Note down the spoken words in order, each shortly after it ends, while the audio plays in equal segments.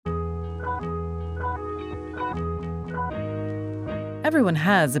Everyone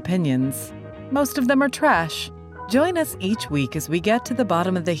has opinions. Most of them are trash. Join us each week as we get to the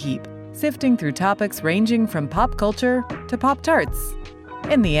bottom of the heap, sifting through topics ranging from pop culture to Pop-Tarts.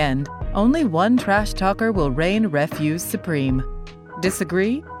 In the end, only one trash talker will reign refuse supreme.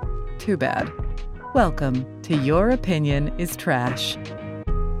 Disagree? Too bad. Welcome to Your Opinion is Trash.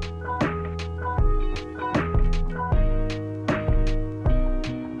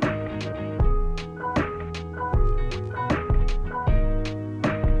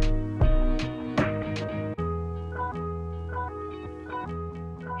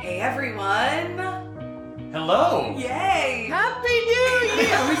 Hey everyone! Hello! Yay! Happy New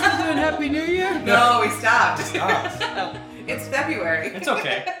Year! Are we still doing Happy New Year? No, we stopped. Stop. It's February. It's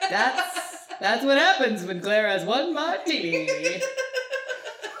okay. That's what happens when Claire has one martini. It's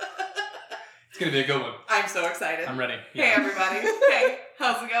gonna be a good one. I'm so excited. I'm ready. Hey everybody. Hey,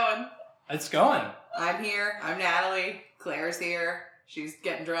 how's it going? It's going. I'm here. I'm Natalie. Claire's here. She's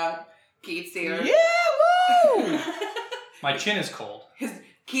getting drunk. Keith's here. Yeah, woo! My chin is cold.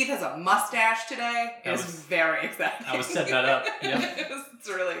 Keith has a mustache today. It's very exciting. I was setting that up. Yeah. It's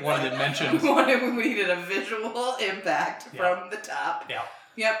really exciting. Wanted it mentioned. We needed a visual impact from the top. Yeah.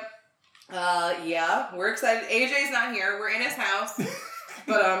 Yep. Yeah, we're excited. AJ's not here. We're in his house.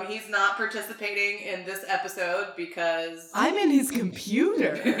 But he's not participating in this episode because I'm in his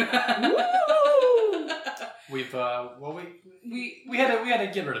computer. Woo! We've we had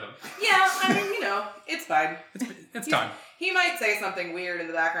to get rid of him. Yeah, I mean, it's fine. It's time. He might say something weird in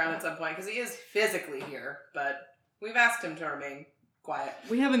the background at some point because he is physically here, but we've asked him to remain quiet.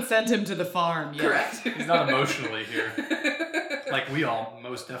 We haven't sent him to the farm yet. Correct. He's not emotionally here. Like we all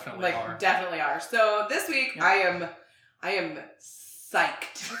most definitely are. Definitely are. So this week I am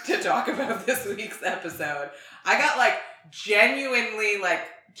psyched to talk about this week's episode. I got genuinely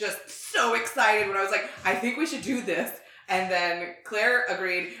just so excited when I was like, I think we should do this. And then Claire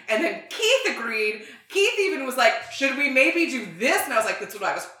agreed. And then Keith agreed. Keith even was like, should we maybe do this? And I was like, that's what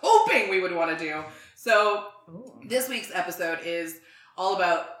I was hoping we would want to do. So this week's episode is all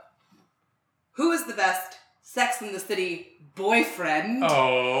about who is the best Sex and the City boyfriend.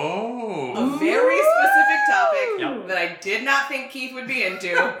 Oh. A very specific topic that I did not think Keith would be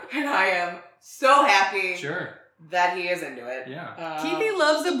into. And I am so happy that he is into it. Yeah. Keithy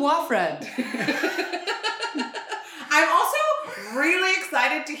loves a boyfriend. I'm also really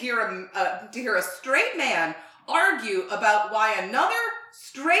excited to hear a straight man argue about why another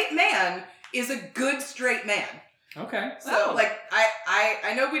straight man is a good straight man. Okay. So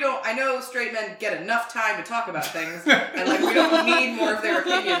I know straight men get enough time to talk about things and we don't need more of their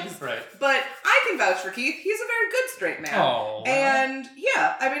opinions. Right. But I can vouch for Keith. He's a very good straight man. Oh. And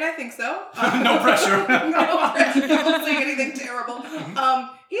yeah, I mean I think so. No pressure. No pressure. Don't say anything terrible.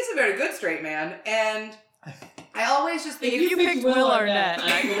 He's a very good straight man, and I always just think if you picked Will Arnett,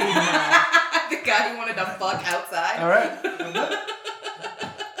 I believe that. the guy who wanted to fuck outside. All right.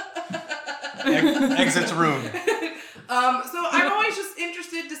 Exits room. So I'm always just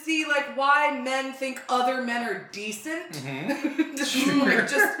interested to see why men think other men are decent. Mm-hmm.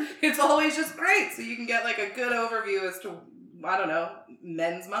 It's always just great. So you can get a good overview as to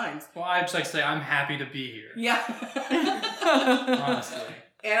men's minds. Well, I just like to say I'm happy to be here. Yeah. Honestly.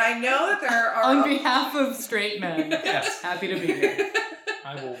 And I know that there are on behalf of straight men. Yes. Happy to be here.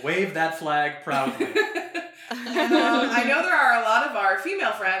 I will wave that flag proudly. I know there are a lot of our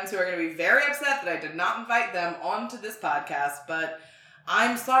female friends who are going to be very upset that I did not invite them onto this podcast, but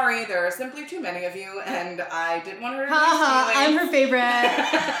I'm sorry, there are simply too many of you, and I didn't want her to I'm her favorite.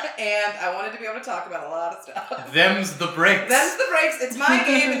 And I wanted to be able to talk about a lot of stuff. Them's the breaks. Them's the breaks. It's my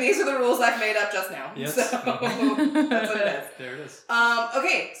game, and these are the rules I've made up just now. Yes. So that's what it is. There it is.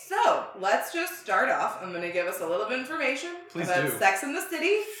 Okay, so let's just start off. I'm going to give us a little bit of information about Sex and the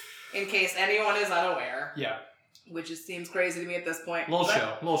City, in case anyone is unaware. Yeah. Which seems crazy to me at this point. Little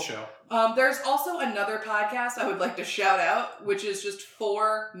show. There's also another podcast I would like to shout out, which is just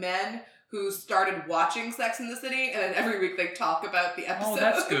 4 men who started watching Sex and the City, and then every week they talk about the episodes. Oh,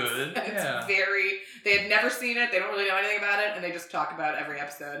 that's good. And they had never seen it, they don't really know anything about it, and they just talk about every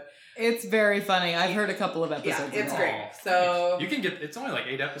episode. It's very funny. I've heard a couple of episodes. Yeah, it's great. So you can get, it's only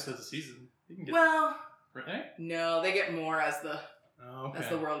 8 episodes a season. You can get, right? No, they get more as the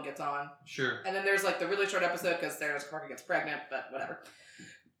world gets on. Sure. And then there's the really short episode because Sarah Jessica Parker gets pregnant, but whatever.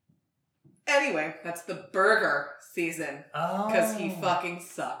 Anyway, that's the burger season. Oh. Because he fucking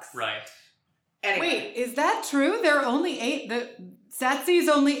sucks. Right. Anyway. Wait, is that true? There are only 8. Satsy's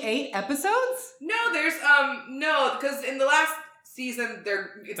only 8 episodes? No, there's no, because in the last season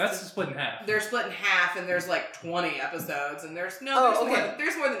that's split in half. They're split in half, and there's 20 episodes, and there's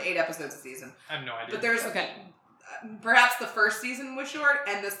more than 8 episodes a season. I have no idea. But there's perhaps the first season was short,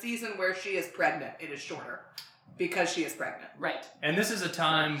 and the season where she is pregnant, it is shorter. Because she is pregnant. Right. And this is a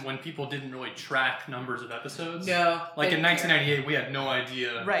time when people didn't really track numbers of episodes. No. Like in 1998, we had no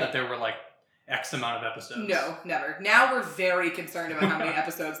idea that there were like X amount of episodes. No, never. Now we're very concerned about how many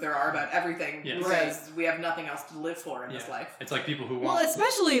episodes there are about everything because we have nothing else to live for in this life. It's like people who want... Well,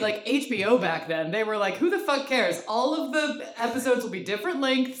 especially like HBO back then. They were like, who the fuck cares? All of the episodes will be different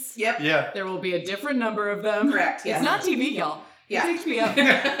lengths. Yep. Yeah. There will be a different number of them. Correct, yes. It's not TV, y'all. Yeah. It's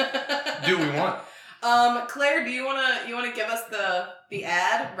HBO. Do we want? Claire, do you wanna give us the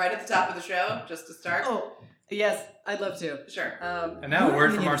ad right at the top of the show just to start? Oh, yes, I'd love to. Sure. And now a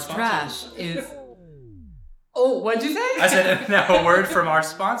word from our sponsor. Trash is. Oh, what'd you say? I said, and now a word from our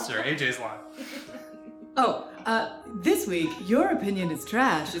sponsor, AJ's Line. Oh, this week, Your Opinion is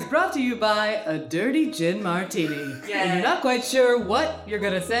Trash is brought to you by a dirty gin martini. Yeah. And you're not quite sure what you're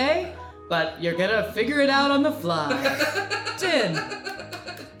gonna say, but you're gonna figure it out on the fly. Gin.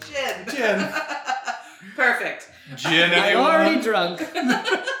 Gin. Perfect. Gin, I'm already drunk.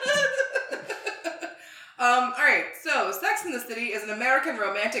 Alright, so Sex and the City is an American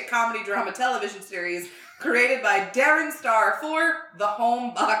romantic comedy drama television series created by Darren Star for the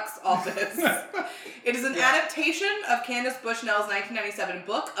home box office. It is an adaptation of Candace Bushnell's 1997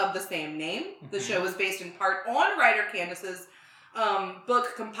 book of the same name. The show was based in part on writer Candace's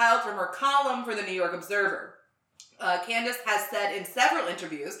book compiled from her column for the New York Observer. Candace has said in several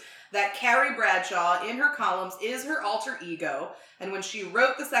interviews that Carrie Bradshaw in her columns is her alter ego, and when she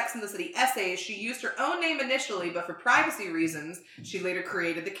wrote the Sex and the City essays, she used her own name initially, but for privacy reasons, she later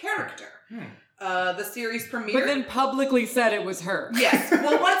created the character. The series premiered... But then publicly said it was her. Yes.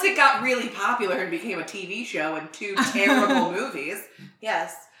 Well, once it got really popular and became a TV show and 2 terrible movies,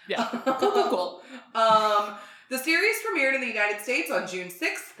 yes. Yeah. Cool. The series premiered in the United States on June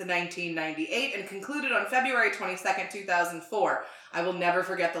 6th, 1998, and concluded on February 22nd, 2004. I will never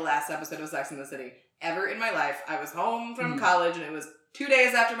forget the last episode of Sex and the City. Ever in my life. I was home from college, and it was 2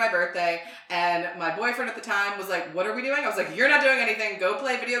 days after my birthday, and my boyfriend at the time was like, what are we doing? I was like, you're not doing anything. Go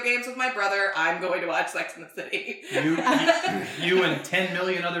play video games with my brother. I'm going to watch Sex and the City. You and 10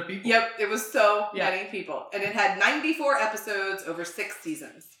 million other people? Yep, it was so many people. And it had 94 episodes over 6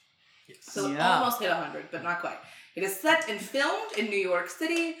 seasons. So it almost hit 100, but not quite. It is set and filmed in New York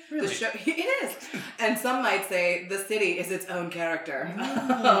City. Really? The show, it is. And some might say the city is its own character.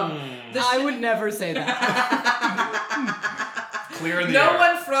 I would never say that. Clear in the air. No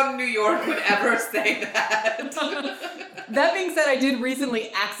one from New York would ever say that. That being said, I did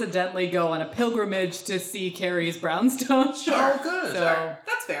recently accidentally go on a pilgrimage to see Carrie's Brownstone. Sure. Oh, good. So, Sure.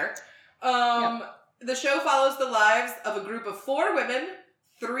 That's fair. The show follows the lives of a group of 4 women,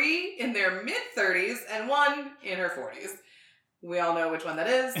 3 in their mid-30s and 1 in her 40s. We all know which one that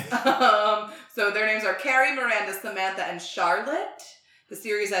is. So their names are Carrie, Miranda, Samantha, and Charlotte. The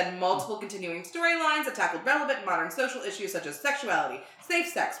series had multiple continuing storylines that tackled relevant modern social issues such as sexuality, safe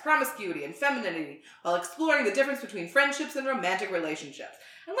sex, promiscuity, and femininity, while exploring the difference between friendships and romantic relationships.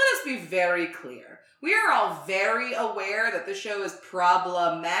 And let us be very clear. We are all very aware that this show is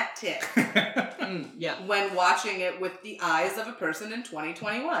problematic when watching it with the eyes of a person in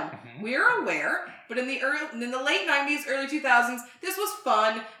 2021. We are aware, but in the late 90s, early 2000s, this was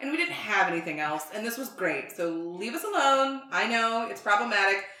fun, and we didn't have anything else, and this was great. So leave us alone. I know it's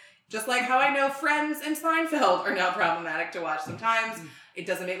problematic, just like how I know Friends and Seinfeld are now problematic to watch sometimes. It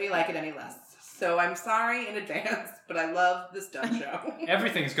doesn't make me like it any less. So I'm sorry in advance, but I love this dumb show.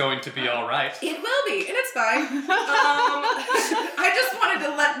 Everything's going to be all right. It will be, and it's fine. I just wanted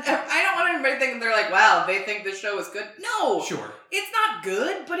to I don't want everybody thinking they're like, wow, they think this show is good. No. Sure. It's not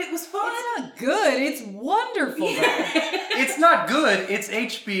good, but it was fun. it's not good. It's wonderful, though. It's not good. It's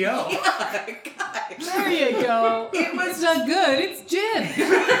HBO. Yeah, God. There you go. It's not good. It's gin.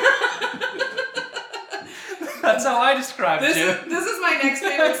 That's how I describe it. This is my next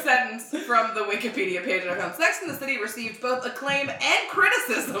favorite sentence from the Wikipedia page I found. Sex and the City received both acclaim and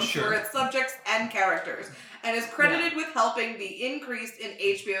criticism for its subjects and characters, and is credited with helping the increase in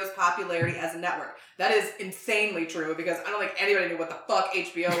HBO's popularity as a network. That is insanely true, because I don't think anybody knew what the fuck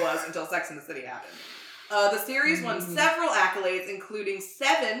HBO was until Sex and the City happened. The series won several accolades, including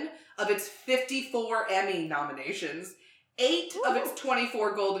 7 of its 54 Emmy nominations, 8 of its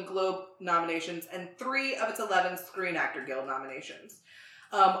 24 Golden Globe nominations, and 3 of its 11 Screen Actor Guild nominations.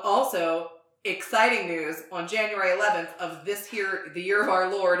 Also, exciting news, on January 11th of the year of our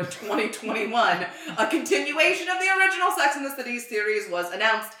Lord, 2021, a continuation of the original Sex and the City series was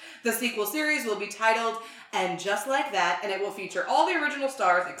announced. The sequel series will be titled And Just Like That, and it will feature all the original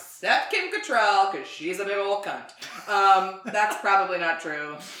stars except Kim Cattrall, because she's a big old cunt. That's probably not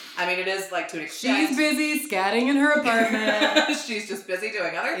true. I mean, it is, like, to an extent. She's busy scatting in her apartment. She's just busy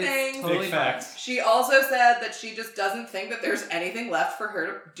doing other things. Totally Big facts. She also said that she just doesn't think that there's anything left for her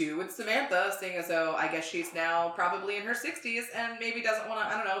to do with Samantha, seeing as though I guess she's now probably in her 60s and maybe doesn't want to,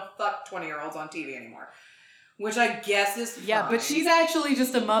 I don't know, fuck 20-year-olds on TV anymore. Which I guess is fine. Yeah, but she's actually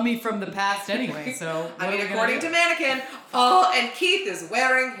just a mummy from the past anyway, so... I mean, according to Mannequin, oh, and Keith is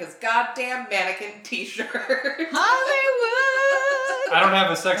wearing his goddamn Mannequin t-shirt. Hollywood! I don't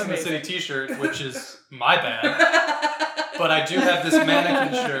have a Sex and the City t-shirt, which is my bad. But I do have this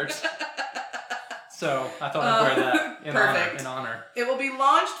Mannequin shirt. So I thought I'd wear that in honor. It will be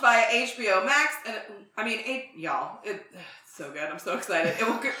launched via HBO Max, and it's so good. I'm so excited. It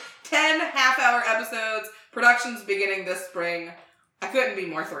will get 10 half-hour episodes. Production's beginning this spring. I couldn't be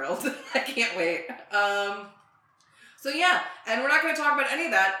more thrilled. I can't wait. So yeah, and we're not going to talk about any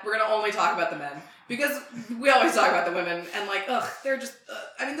of that. We're going to only talk about the men. Because we always talk about the women, and they're just,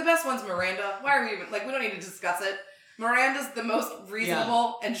 I mean, the best one's Miranda. Why are we even, we don't need to discuss it. Miranda's the most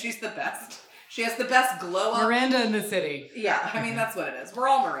reasonable, and she's the best. She has the best glow up. Miranda in the City. Yeah, I mean, that's what it is. We're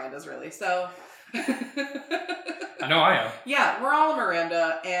all Mirandas, really, so... I know I am. Yeah, we're all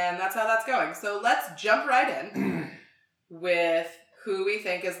Miranda, and that's how that's going. So let's jump right in with who we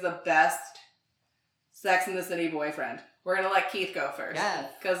think is the best Sex and the City boyfriend. We're going to let Keith go first. Yeah.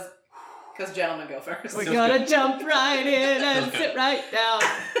 Because gentlemen go first. We're gonna jump right in and sit right down.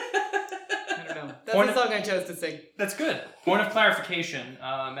 I don't know. That's the song I chose to sing. That's good. Point of clarification,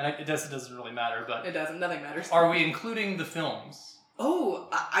 and it doesn't really matter, but... It doesn't. Nothing matters. Are we including the films? Oh,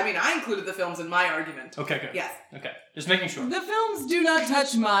 I mean, I included the films in my argument. Okay, good. Yes. Okay, just making sure. The films do not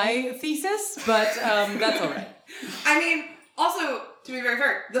touch my thesis, but that's all right. I mean, also, to be very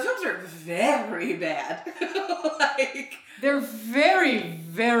fair, the films are very bad. They're very,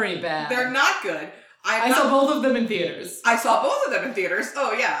 very bad. They're not good. I saw both of them in theaters. I saw both of them in theaters.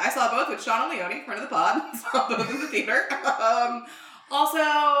 Oh, yeah. I saw both with Shauna Leone, friend of the pod. Saw both in the theater. Also,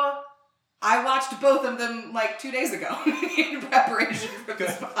 I watched both of them 2 days ago in preparation for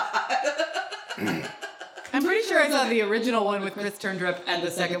this pod. I'm pretty sure I saw the original one with Chris Turndrop and the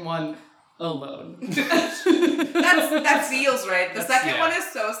second one alone. That feels right. The second one is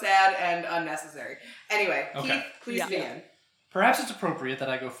so sad and unnecessary. Anyway, Okay. Keith, please begin. Perhaps it's appropriate that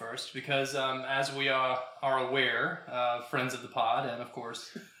I go first, because as we are aware, friends of the pod, and of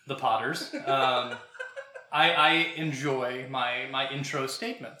course, the podders, I enjoy my intro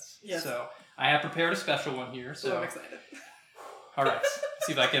statements. Yes. So I have prepared a special one here. So I'm excited. All right,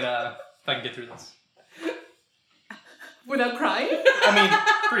 see if I can get through this. Without crying? I mean,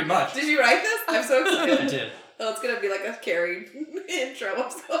 pretty much. Did you write this? I'm so excited. I did. Oh, it's gonna be like a carried intro.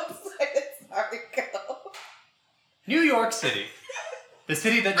 I'm so excited. Sorry, go. New York City. The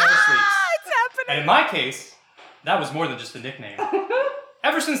city that never sleeps. It's happening! And in my case, that was more than just a nickname.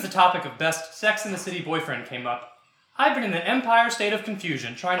 Ever since the topic of best Sex and the City boyfriend came up, I've been in an empire state of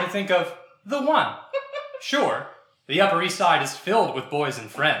confusion trying to think of the one. Sure, the Upper East Side is filled with boys and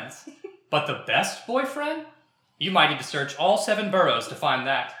friends, but the best boyfriend? You might need to search all 7 boroughs to find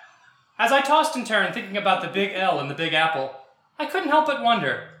that. As I tossed and turned thinking about the Big L and the Big Apple, I couldn't help but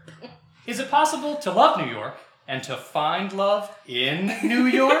wonder, is it possible to love New York and to find love in New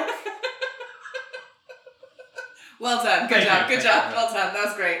York? Well done. Good job. Well done. That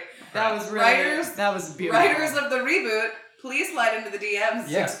was great. That was really... That was beautiful. Writers of the reboot, please slide into the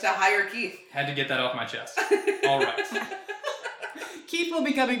DMs to hire Keith. Had to get that off my chest. All right. Keith will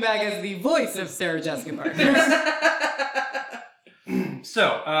be coming back as the voice of Sarah Jessica Parker.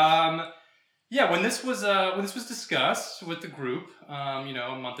 So, when this was discussed with the group, a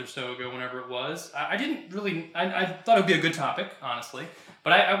month or so ago, whenever it was, I didn't really, I thought it would be a good topic, honestly,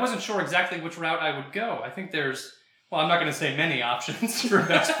 but I wasn't sure exactly which route I would go. I think there's, I'm not going to say many options for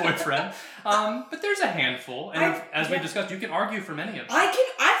best boyfriend, but there's a handful, and as we discussed, you can argue for many of them. I think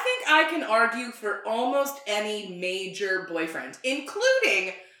I can argue for almost any major boyfriend,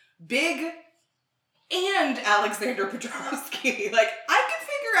 including Big and Alexander Petrovsky. I could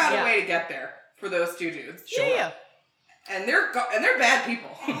figure out a way to get there for those two dudes. Sure. Yeah. And they're bad people,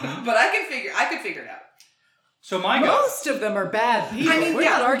 but I could figure it out. So my Most of them are bad people. I mean, we're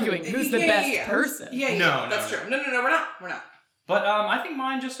not arguing who's the best person. Yeah, No, that's true. No, we're not. But I think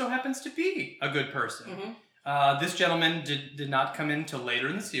mine just so happens to be a good person. Mm-hmm. This gentleman did not come in till later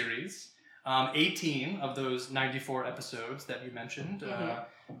in the series. 18 of those 94 episodes that you mentioned,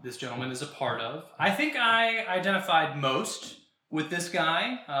 this gentleman is a part of. I think I identified most with this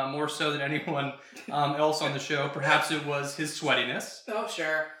guy, more so than anyone else on the show. Perhaps it was his sweatiness. Oh,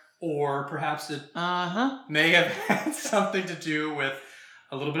 sure. or perhaps it Uh-huh. may have had something to do with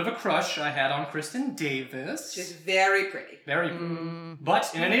a little bit of a crush I had on Kristen Davis. She's very pretty. Very pretty. But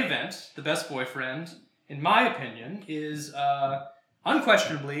in any event, the best boyfriend, in my opinion, is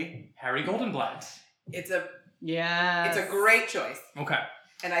unquestionably Harry Goldenblatt. It's a Yes. great choice. Okay.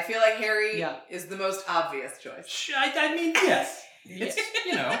 And I feel like Harry Yeah. is the most obvious choice. I mean, yes. It's,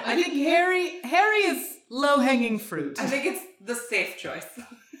 you know. I think Harry is low-hanging fruit. I think it's the safe choice.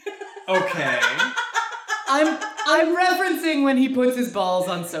 Okay. I'm referencing when he puts his balls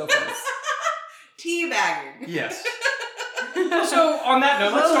on sofas. Teabagging. Yes. So, on that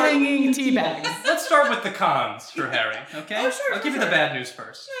note, Low-hanging tea bags. let's start with the cons for Harry, okay? Oh, sure, I'll give you sure. the bad news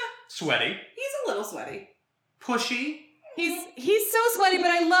first. Sweaty. He's a little sweaty. Pushy. He's so sweaty, but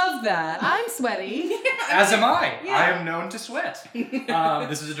I love that. I'm sweaty. As am I. Yeah. I am known to sweat.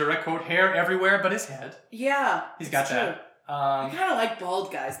 This is a direct quote. Hair everywhere but his head. Yeah. He's got it's that. true. I kind of like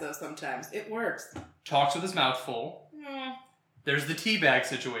bald guys, though, sometimes. It works. Talks with his mouth full. There's the teabag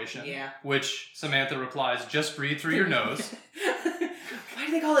situation. Yeah. Which Samantha replies, just breathe through your nose. Why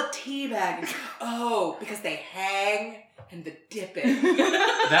do they call it teabagging? Oh, because they hang and the dipping.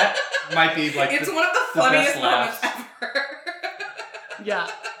 That might be like It's the, one of the the funniest best moments laughs. ever. Yeah,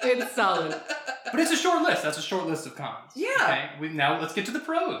 it's solid. But it's a short list. That's a short list of cons. Yeah. Okay. Now let's get to the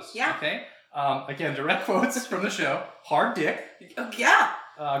pros. Yeah. Okay. Again, direct quotes from the show. Hard dick. Oh, yeah.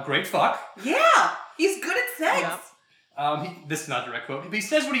 Great fuck. Yeah. He's good at sex. Yeah. This is not a direct quote, but he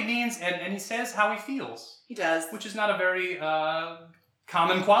says what he means and he says how he feels, He does. which is not a very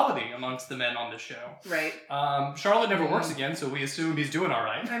common quality amongst the men on this show. Right. Charlotte never works again, so we assume he's doing all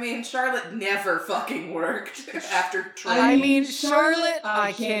right. I mean, Charlotte never fucking worked after Troy. I mean, Charlotte,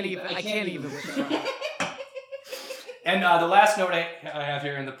 I can't even with her. And the last note I have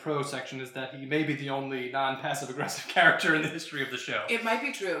here in the pro section is that he may be the only non-passive-aggressive character in the history of the show. It might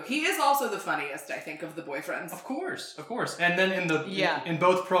be true. He is also the funniest, I think, of the boyfriends. Of course. And then Yeah. in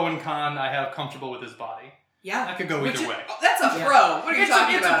both pro and con, I have comfortable with his body. Yeah. That could go Which either is- way. oh, that's a Yeah. pro. What are you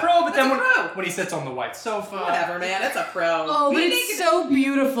talking It's about? a pro, but That's then a pro. when he sits on the white sofa... Whatever, man. It's a pro. Oh, but Be it's naked- so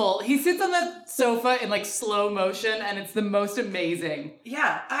beautiful. He sits on the sofa in like slow motion, and it's the most amazing.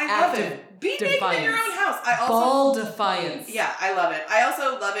 Yeah, I love Active it. Be naked in defiance. your own house. I also Ball defiance. Yeah, I love it. I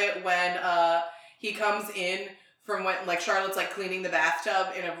also love it when he comes in from when like Charlotte's like cleaning the bathtub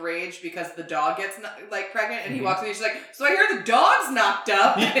in a rage because the dog gets like pregnant, and he walks in and she's like, "So I hear the dog's knocked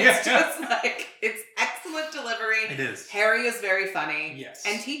up." And it's just like it's excellent delivery. It is. Harry is very funny. Yes.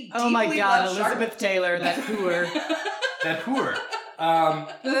 and he deeply Oh my God, loves Elizabeth Taylor, that hooer. That hooer.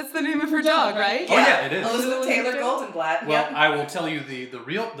 That's the name of her dog, right? Oh yeah, it is. Elizabeth Taylor Goldenblatt. Well, Yep. I will tell you the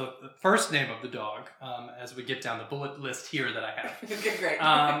first name of the dog as we get down the bullet list here that I have. Okay, great.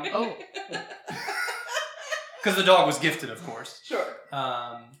 Oh. Because the dog was gifted, of course. Sure.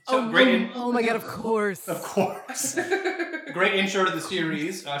 Oh my God, of course. Of course. Great intro to the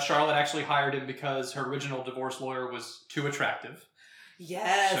series. Charlotte actually hired him because her original divorce lawyer was too attractive.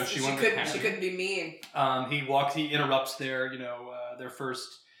 Yes. So she went with Harry. She couldn't be mean. He interrupts their first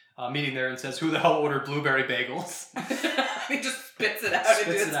meeting there and says, "Who the hell ordered blueberry bagels?" He just spits it out Spits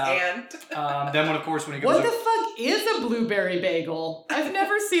into it his out. hand. Then when he goes What the fuck is a blueberry bagel? I've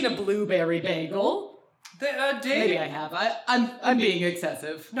never seen a blueberry bagel. Dave. Maybe I have. I'm being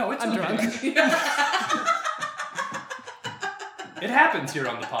excessive. No, it's I'm okay. drunk. It happens here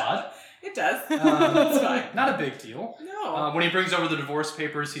on the pod. It does. It's fine. Not a big deal. No. When he brings over the divorce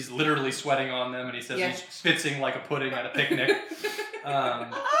papers, he's literally sweating on them, and he says Yeah. he's spitzing like a pudding at a picnic.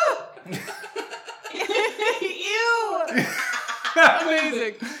 Ew!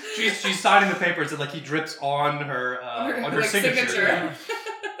 Amazing. She's signing the papers, and like he drips on her on her like, signature.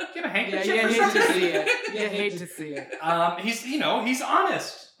 Get a Yeah, handkerchief you or hate something. to see it. You hate to see it. He's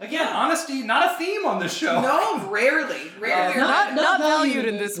honest. Again, honesty not a theme on this show. No, rarely. Rarely. Not valued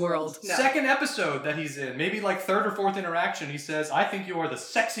in this world. No. Second episode that he's in, maybe like third or fourth interaction, he says, "I think you are the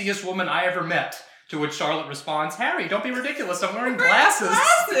sexiest woman I ever met." To which Charlotte responds, "Harry, don't be ridiculous. I'm wearing glasses."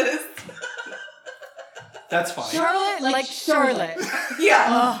 Glasses. That's fine. Charlotte, like Charlotte.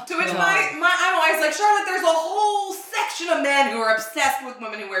 Yeah. To which God. I'm always like, Charlotte, there's a whole section of men who are obsessed with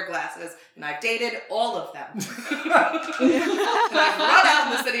women who wear glasses, and I've dated all of them. And I've run out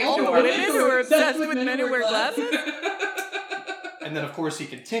in the city of All the New women who are obsessed with men who wear glasses. And then, of course, he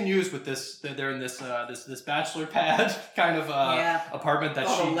continues with this. They're in this bachelor pad kind of apartment that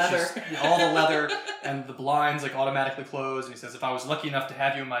All the leather. all the leather and the blinds like automatically close. And he says, "If I was lucky enough to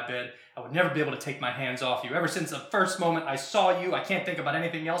have you in my bed, I would never be able to take my hands off you. Ever since the first moment I saw you, I can't think about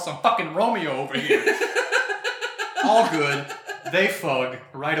anything else. I'm fucking Romeo over here." All good. They fug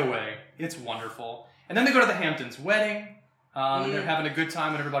right away. It's wonderful. And then they go to the Hamptons' wedding. And they're having a good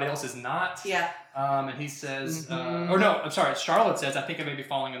time when everybody else is not. Yeah. And he says, or no, I'm sorry. Charlotte says, "I think I may be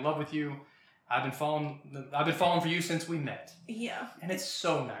falling in love with you. I've been falling for you since we met." Yeah. And it's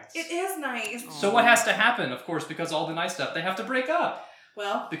so nice. It is nice. So what has to happen? Of course, because all the nice stuff, they have to break up.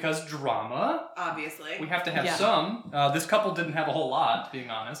 Well, Because drama. obviously. We have to have Yeah. some. This couple didn't have a whole lot, being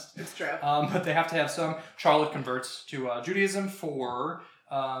honest. It's true. But they have to have some. Charlotte converts to Judaism for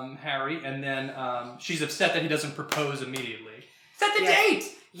Harry, and then she's upset that he doesn't propose immediately. Set the date!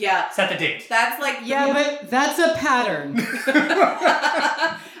 Yeah. Set the date. That's like... Yeah, but that's a pattern.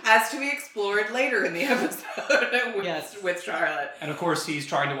 As to be explored later in the episode with Charlotte. And of course, he's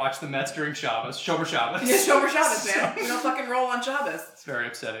trying to watch the Mets during Shabbos. Shomer Shabbos. Yeah, Shomer Shabbos, man. We don't fucking roll on Shabbos. It's very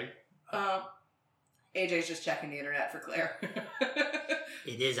upsetting. AJ's just checking the internet for Claire.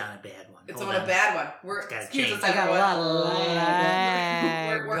 It is on a bad one. It's Hold on a bad one. gotta Excuse change. us, I got a everyone. lot of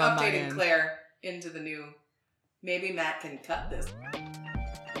lag. We're on my updating end. Claire into the new... Maybe Matt can cut this.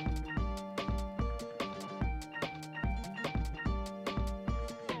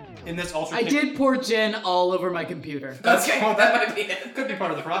 In this I altercation... did pour gin all over my computer. Okay, well, that might be it. Could be part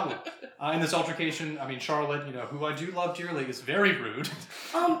of the problem. In this altercation, I mean, Charlotte, who I do love dearly, is very rude.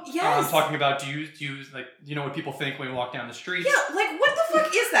 Yes. Talking about, do you like, what people think when we walk down the street? Yeah, like, what the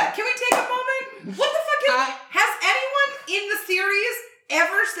fuck is that? Can we take a moment? What the fuck is... Has anyone in the series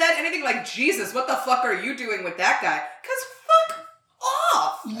ever said anything like, Jesus, what the fuck are you doing with that guy? Because fuck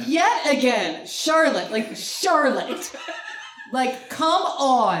off! Yet again, Charlotte. Like, come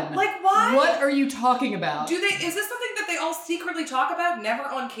on. Like, why? What are you talking about? Is this something that they all secretly talk about, never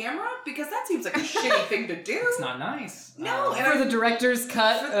on camera? Because that seems like a shitty thing to do. It's not nice. No, and For the director's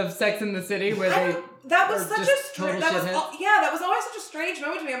cut of Sex and the City, where that was are such just a strange... total That was, shitheads. that was always such a strange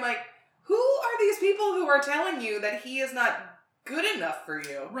moment to me. I'm like, who are these people who are telling you that he is not good enough for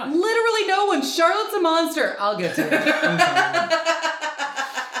you? Right. literally no one. Charlotte's a monster. I'll get to it. I'm sorry.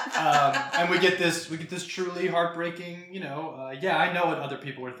 And we get this truly heartbreaking, yeah, I know what other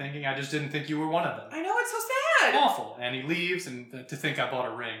people were thinking. I just didn't think you were one of them. I know, it's so sad. Awful. And he leaves, and to think I bought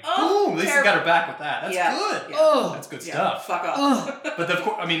a ring. Oh, Boom! At least he terrible. got her back with that. That's good. Yeah. Oh. That's good Yeah, stuff. fuck off. Ugh. But of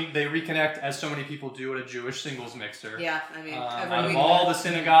course, I mean, they reconnect as so many people do at a Jewish singles mixer. Yeah, I mean, Out every of week. all the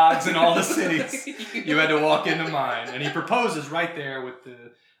synagogues in all the cities, you had to walk into mine. And he proposes right there with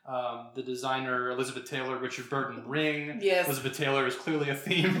the designer Elizabeth Taylor, Richard Burton ring. Yes. Elizabeth Taylor is clearly a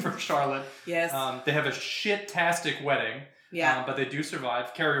theme for Charlotte. Yes. They have a shit-tastic wedding. Yeah. But they do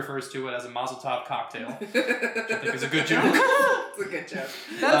survive. Carrie refers to it as a Mazel Tov cocktail, which I think is a good joke. It's a good joke.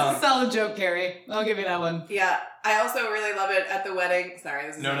 That's a solid joke, Carrie. I'll give you that one. Yeah, I also really love it at the wedding. Sorry,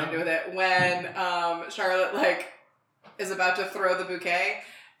 this is nothing to do with it. When Charlotte is about to throw the bouquet,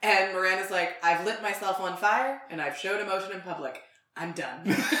 and Miranda's like, "I've lit myself on fire, and I've showed emotion in public. I'm done."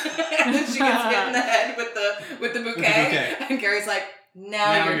 And then she gets hit in the head with the bouquet, and Carrie's like,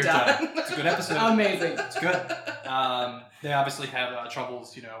 "Now you're done." It's a good episode. Amazing. It's good. They obviously have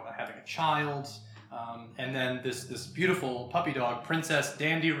troubles, having a child. And then this beautiful puppy dog, Princess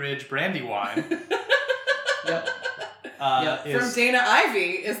Dandy Ridge Brandywine. Yep. From Dana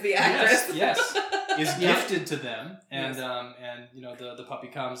Ivey is the actress. Yes, is gifted to them, and the puppy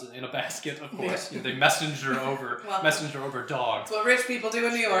comes in a basket, of course. They messenger over dogs. That's what rich people do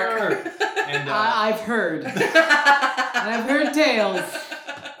in New York. Sure. And I've heard. I've heard tales.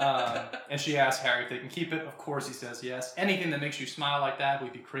 and she asks Harry if they can keep it. Of course, he says yes. Anything that makes you smile like that,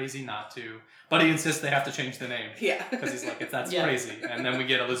 we'd be crazy not to. But he insists they have to change the name. Yeah. Because he's like, that's Yeah. crazy. And then we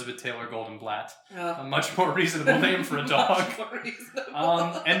get Elizabeth Taylor Goldenblatt. Oh. A much more reasonable name for a dog. Much more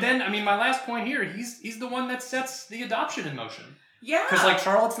reasonable. And then, my last point here, he's the one that sets the adoption in motion. Yeah. Because,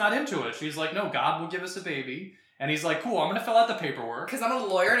 Charlotte's not into it. She's like, no, God will give us a baby. And he's like, cool, I'm going to fill out the paperwork. Because I'm a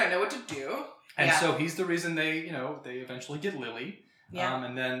lawyer and I know what to do. And so he's the reason they eventually get Lily. Yeah.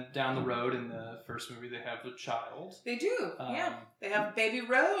 And then down the road in the first movie, they have a child. They do. They have baby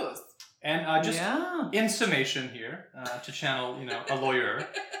Rose. And in summation here, to channel, a lawyer,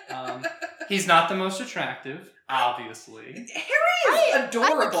 he's not the most attractive, obviously. Harry is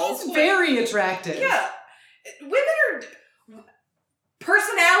adorable. He's very attractive. Yeah.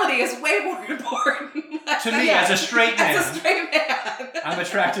 Personality is way more important. To me, as a straight man. As a straight man. I'm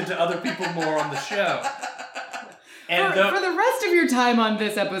attracted to other people more on the show. And For the rest of your time on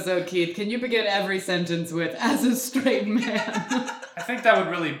this episode, Keith, can you begin every sentence with "as a straight man"? I think that would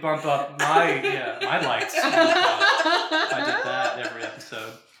really bump up my likes. If I did that every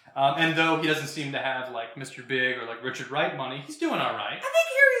episode. And though he doesn't seem to have Mr. Big or Richard Wright money, he's doing all right. I think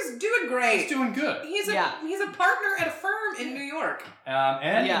Harry's doing great. He's doing good. He's a partner at a firm in New York.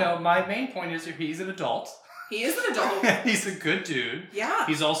 My main point is he's an adult. He is an adult. He's a good dude. Yeah.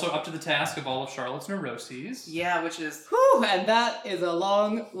 He's also up to the task of all of Charlotte's neuroses. Yeah, which is... Whew, and that is a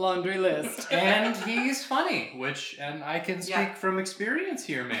long laundry list. And he's funny, and I can speak from experience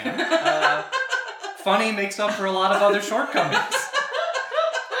here, man. Funny makes up for a lot of other shortcomings.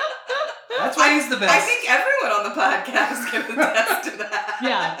 That's why he's the best. I think everyone on the podcast can attest to that.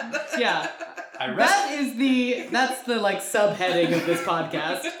 Yeah. That's the like subheading of this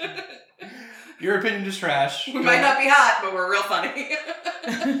podcast. Your opinion is trash. We might not be hot, but we're real funny.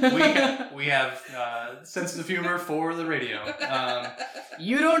 we have sense of humor for the radio.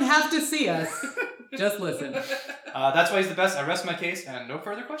 You don't have to see us. Just listen. That's why he's the best. I rest my case, and no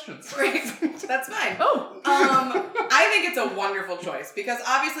further questions. Great. That's fine. Oh. I think it's a wonderful choice because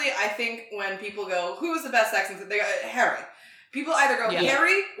obviously I think when people go, who is the best Sex and the City? They go, Harry. People either go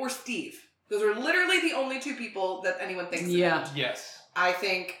Harry or Steve. Those are literally the only two people that anyone thinks about. Yeah. Yes. I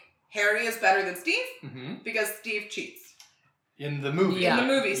think Harry is better than Steve because Steve cheats. In the movie. In the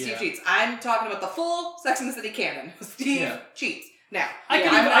movie, Steve cheats. I'm talking about the full Sex and the City canon. Steve cheats. Now,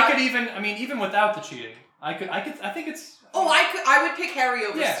 even without the cheating, I think it's... I would pick Harry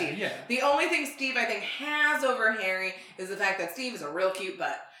over Steve. Yeah. The only thing Steve, I think, has over Harry is the fact that Steve is a real cute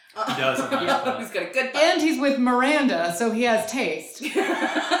butt. He does. He's got a good butt. And he's with Miranda, so he has taste.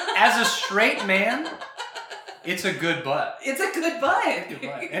 As a straight man, it's a good butt. It's a good butt.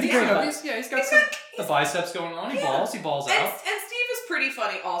 And he's got the biceps going on. He balls out. And Steve is pretty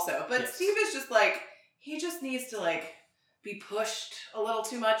funny also. But Steve is just like, he just needs to like be pushed a little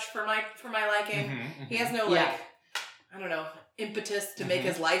too much for my liking. He has no I don't know, impetus to make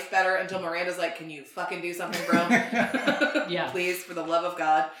his life better until Miranda's like, can you fucking do something, bro? Please, for the love of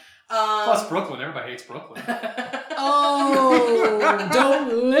God. Plus Brooklyn. Everybody hates Brooklyn. Oh,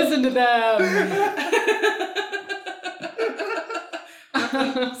 don't listen to them.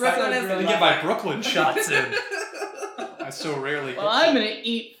 Brooklyn is... I get my Brooklyn shots in. I so rarely... Well, I'm going to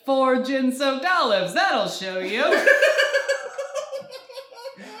eat 4 gin-soaked olives. That'll show you.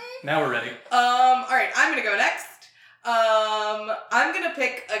 Now we're ready. Alright, I'm gonna go next. I'm gonna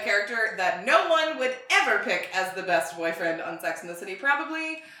pick a character that no one would ever pick as the best boyfriend on Sex and the City,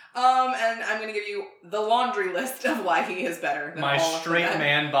 probably. And I'm gonna give you the laundry list of why he is better than my all of straight them.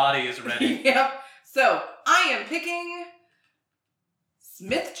 man body is ready. Yep. So, I am picking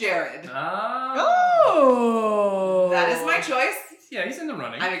Smith Jared. Oh! That is my choice. Yeah, he's in the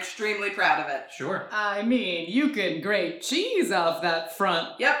running. I'm extremely proud of it. Sure. I mean, you can grate cheese off that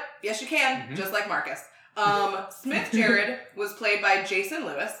front. Yep. Yes, you can. Just like Marcus. Smith Jared was played by Jason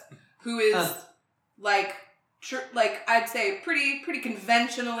Lewis, who is like I'd say pretty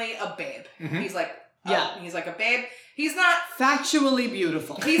conventionally a babe. He's like he's like a babe. He's not factually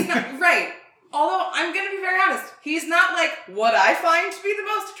beautiful. He's not right. Although I'm gonna be very honest, he's not like what I find to be the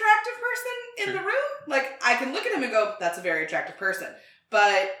most attractive person in the room. Like I can look at him and go, "That's a very attractive person,"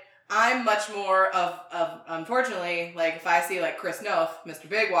 but I'm much more of unfortunately, like if I see like Chris Noth, Mr.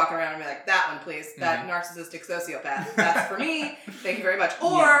 Big walking around, and be like, that one please, that narcissistic sociopath. That's for me. Thank you very much.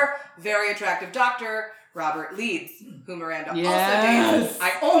 Or very attractive doctor, Robert Leeds, who Miranda also dates.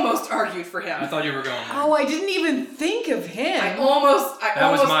 I almost argued for him. I thought you were going there. Oh, I didn't even think of him. That was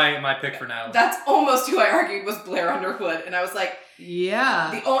my pick for now. That's almost who I argued was Blair Underwood. And I was like,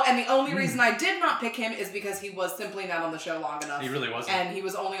 yeah. The only reason I did not pick him is because he was simply not on the show long enough. He really wasn't. And he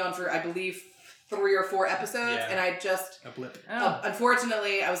was only on for, I believe, 3 or 4 episodes. Yeah. And I just... A blip.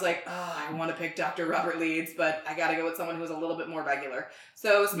 Unfortunately, I was like, I want to pick Dr. Robert Leeds, but I gotta go with someone who's a little bit more regular.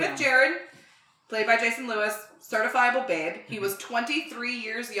 So, Smith Jared, played by Jason Lewis, certifiable babe. He was 23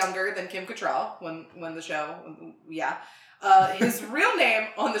 years younger than Kim Cattrall when the show... his real name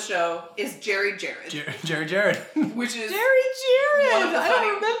on the show is Jerry Jared. Jerry Jared. Which is... Jerry Jared! I don't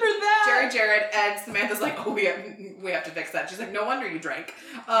remember that! Jerry Jared, and Samantha's like, we have to fix that. She's like, no wonder you drank.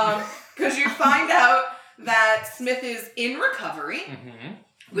 Because you find out that Smith is in recovery,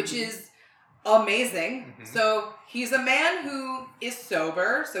 which is amazing. So he's a man who is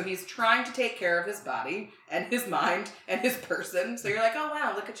sober, so he's trying to take care of his body and his mind and his person. So you're like, oh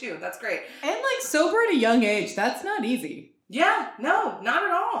wow, look at you. That's great. And like sober at a young age, that's not easy. Yeah, no, not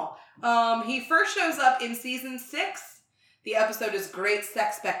at all. He first shows up in season 6. The episode is Great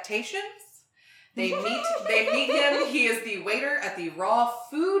Sexpectations. They meet him. He is the waiter at the Raw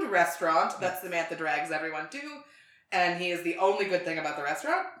Food restaurant that Samantha drags everyone to. And he is the only good thing about the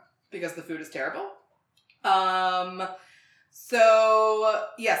restaurant because the food is terrible. So,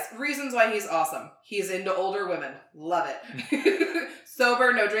 yes, reasons why he's awesome. He's into older women. Love it.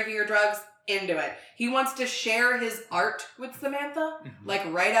 Sober, no drinking or drugs. into it. He wants to share his art with Samantha, like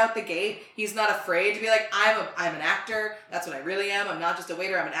right out the gate. He's not afraid to be like, I'm an actor. That's what I really am. I'm not just a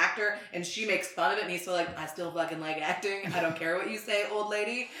waiter. I'm an actor. And she makes fun of it, and he's still like, I still fucking like acting. I don't care what you say, old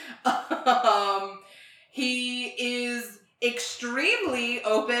lady. He is extremely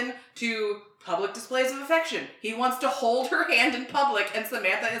open to public displays of affection. He wants to hold her hand in public, and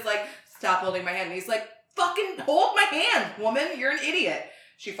Samantha is like, stop holding my hand. And he's like, fucking hold my hand, woman. You're an idiot.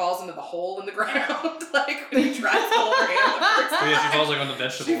 She falls into the hole in the ground, like, when he tries to hold her hand the first time. Oh, yeah, she falls, like, on the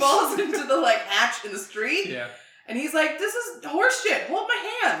vegetables. She falls into the, like, hatch in the street. Yeah. And he's like, this is horseshit. Hold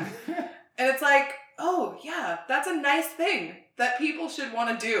my hand. And it's like, oh, yeah, that's a nice thing that people should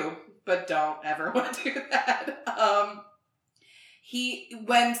want to do, but don't ever want to do that.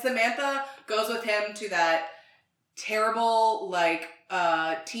 When Samantha goes with him to that terrible, like,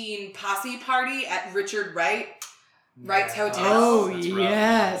 teen posse party at Richard Wright's hotel. Oh, That's rough.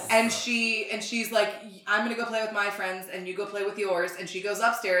 yes. And she's like, I'm gonna go play with my friends and you go play with yours. And she goes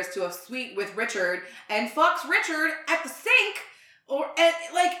upstairs to a suite with Richard and fucks Richard at the sink.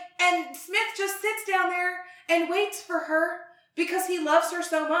 And Smith just sits down there and waits for her because he loves her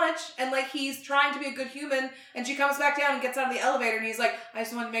so much, and like he's trying to be a good human. And she comes back down and gets out of the elevator, and he's like, I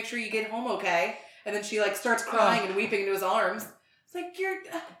just wanted to make sure you get home okay. And then she like starts crying and weeping into his arms. It's like, you're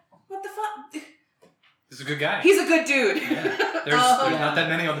what the fuck? He's a good guy. He's a good dude. Yeah. There's not that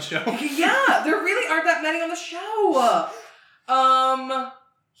many on the show. Yeah, there really aren't that many on the show.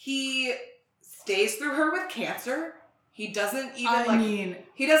 He stays through her with cancer. He doesn't even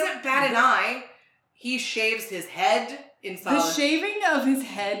he doesn't bat an eye. He shaves his head in solid. The shaving of his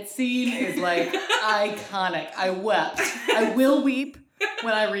head scene is like iconic. I wept. I will weep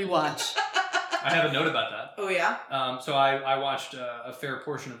when I rewatch. I have a note about that. Oh yeah? So I watched a fair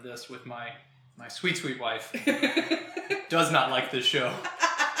portion of this with my sweet, sweet wife. Does not like this show.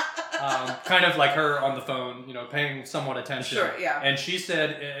 Kind of like her on the phone, paying somewhat attention. Sure, yeah. And she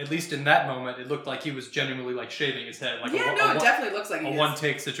said, at least in that moment, it looked like he was genuinely like shaving his head. Like it definitely looks like a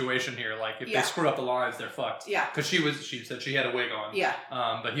one-take situation here. Like if they screw up the lines, they're fucked. Yeah. Because she said she had a wig on. Yeah.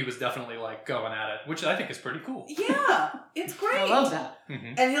 But he was definitely like going at it, which I think is pretty cool. Yeah, it's great. I love that.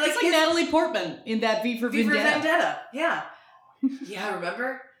 Mm-hmm. And It's like Natalie Portman in that V for Vendetta. Yeah. Yeah,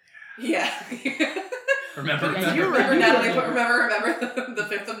 remember? Yeah. Remember Natalie, remember the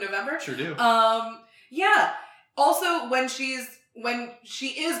 5th of November? Sure do. Yeah. Also, when she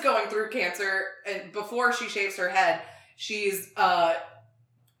is going through cancer, and before she shaves her head, she's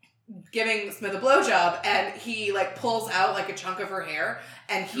giving Smith a blowjob, and he like pulls out like a chunk of her hair,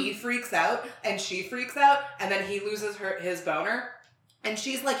 and he freaks out, and she freaks out, and then he loses his boner. And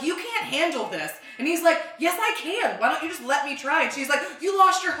she's like, you can't handle this. And he's like, yes, I can. Why don't you just let me try? And she's like, you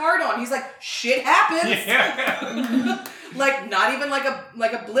lost your heart on. He's like, shit happens. Yeah. Like, not even like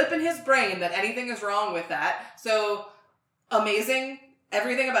a blip in his brain that anything is wrong with that. So, amazing.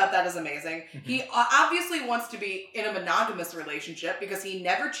 Everything about that is amazing. Mm-hmm. He obviously wants to be in a monogamous relationship because he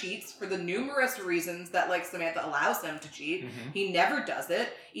never cheats for the numerous reasons that, like, Samantha allows him to cheat. Mm-hmm. He never does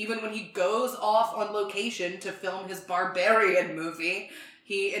it. Even when he goes off on location to film his Barbarian movie,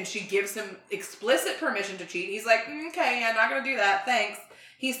 she gives him explicit permission to cheat. He's like, okay, I'm not going to do that. Thanks.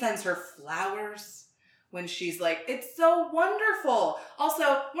 He sends her flowers when she's like, it's so wonderful. Also,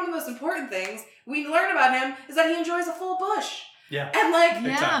 one of the most important things we learn about him is that he enjoys a full bush. Yeah. And like,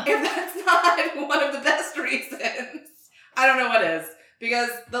 if that's not one of the best reasons, I don't know what is. Because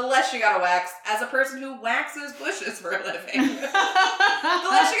the less you gotta wax, as a person who waxes bushes for a living, the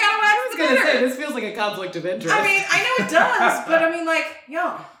less you gotta wax, the better. I was gonna say, this feels like a conflict of interest. I mean, I know it does, but I mean, like,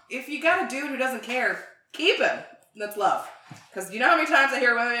 if you got a dude who doesn't care, keep him. That's love. Because you know how many times I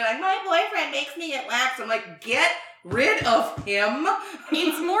hear women be like, my boyfriend makes me get waxed. I'm like, get rid of him.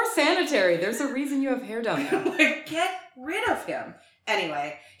 It's more sanitary. There's a reason you have hair down there. Like, get rid of him.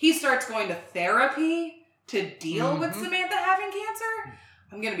 Anyway, he starts going to therapy to deal with Samantha having cancer.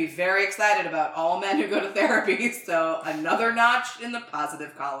 I'm going to be very excited about all men who go to therapy, so another notch in the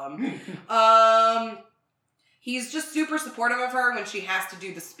positive column. He's just super supportive of her when she has to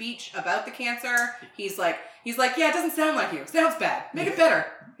do the speech about the cancer. He's like, yeah, it doesn't sound like you. Sounds bad. Make it better.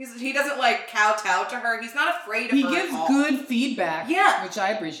 He doesn't like kowtow to her. He's not afraid of her. He gives good feedback. Yeah. Which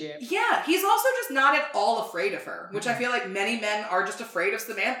I appreciate. Yeah. He's also just not at all afraid of her, which I feel like many men are just afraid of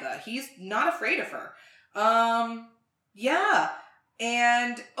Samantha. He's not afraid of her. Yeah.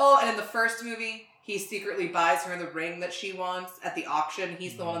 And in the first movie, he secretly buys her the ring that she wants at the auction.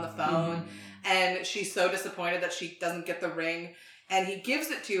 He's the one on the phone. And she's so disappointed that she doesn't get the ring. And he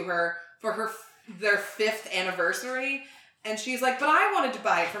gives it to her for their 5th anniversary. And she's like, but I wanted to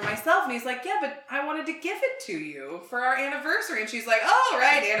buy it for myself. And he's like, yeah, but I wanted to give it to you for our anniversary. And she's like, oh,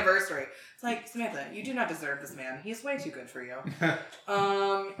 right, anniversary. It's like, Samantha, you do not deserve this man. He's way too good for you.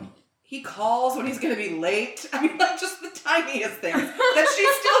 He calls when he's going to be late. I mean, like, just the tiniest things that she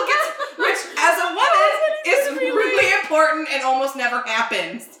still gets, which as a woman is really important and almost never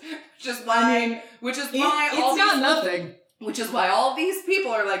happens. Which is why it's not nothing. Which is why all these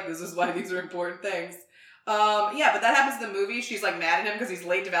people are like, this is why these are important things. Yeah, but that happens in the movie. She's like mad at him because he's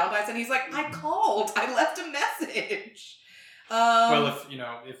late to Valentine's, and he's like, I called. I left a message. Well, if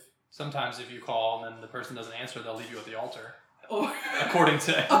you call and then the person doesn't answer, they'll leave you at the altar. According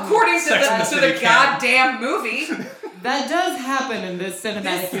to the goddamn movie. That does happen in this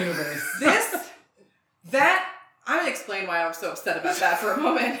cinematic universe. I'm gonna explain why I'm so upset about that for a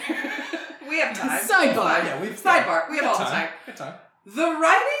moment. We have time. Sidebar. Yeah, sidebar. We have all the time. Good time. The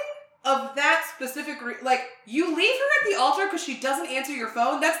writing of that specific, you leave her at the altar because she doesn't answer your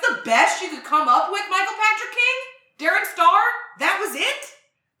phone. That's the best you could come up with, Michael Patrick King? Darren Star? That was it?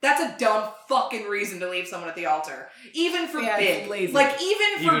 That's a dumb fucking reason to leave someone at the altar. Even for big. Lazy.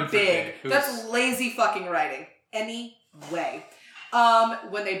 Even for big. That's lazy fucking writing. Anyway.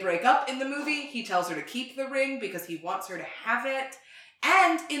 When they break up in the movie, he tells her to keep the ring because he wants her to have it.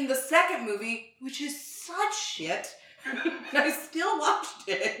 And in the second movie, which is such shit, and I still watched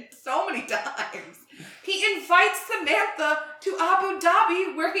it so many times, he invites Samantha to Abu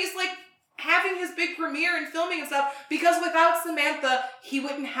Dhabi where he's like having his big premiere and filming and stuff, because without Samantha, he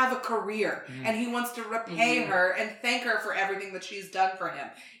wouldn't have a career. And he wants to repay her and thank her for everything that she's done for him.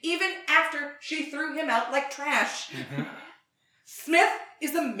 Even after she threw him out like trash. Smith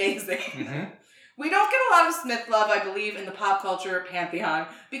is amazing. We don't get a lot of Smith love, I believe, in the pop culture pantheon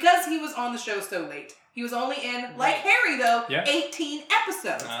because he was on the show so late. He was only in, like Harry though, 18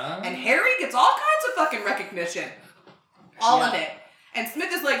 episodes. And Harry gets all kinds of fucking recognition. All in it. And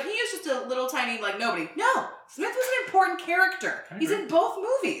Smith is like, he is just a little tiny, like, nobody. No, Smith was an important character. He's in both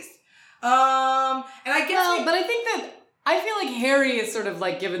movies. And I guess... but I think that... I feel like Harry is sort of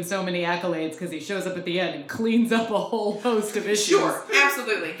like given so many accolades because he shows up at the end and cleans up a whole host of issues. Sure,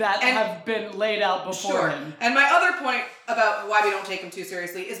 absolutely. That have been laid out before him. And my other point about why we don't take him too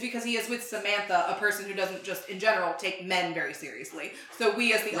seriously is because he is with Samantha, a person who doesn't just, in general, take men very seriously. So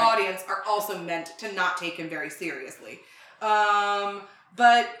we as the audience are also meant to not take him very seriously.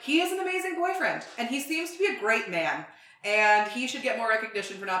 But he is an amazing boyfriend, and he seems to be a great man. And he should get more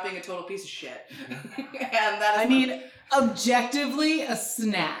recognition for not being a total piece of shit. And that is objectively, a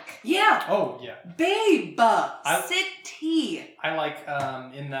snack. Yeah. Oh, yeah. Babe. Sit tea. I like,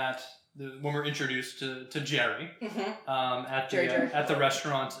 in that, when we're introduced to Jerry, at the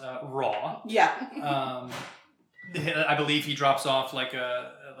restaurant, Raw. Yeah. I believe he drops off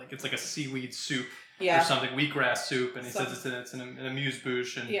it's like a seaweed soup. Or something, wheatgrass soup, and he says it's an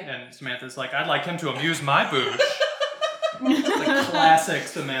amuse-bouche, and Samantha's like, I'd like him to amuse my bouche. It's like classic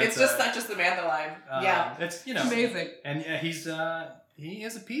Samantha. It's just such a Samantha line. It's, amazing. And he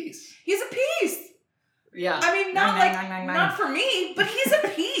is a piece. He's a piece. Yeah. I mean, not for me, but he's a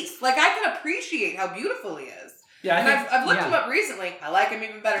piece. Like, I can appreciate how beautiful he is. Yeah, and I've looked him up recently. I like him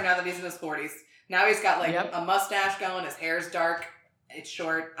even better now that he's in his 40s. Now he's got a mustache going. His hair's dark. It's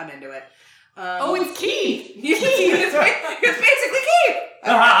short. I'm into it. It's Keith. It's basically Keith.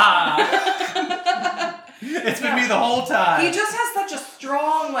 It's been me the whole time. He just has such a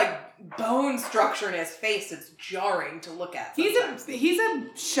strong, bone structure in his face. It's jarring to look at sometimes. He's a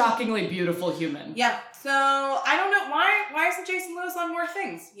shockingly beautiful human. Yeah. So, I don't know. Why isn't Jason Lewis on more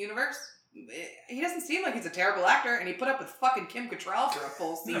things, universe? He doesn't seem like he's a terrible actor, and he put up with fucking Kim Cattrall for a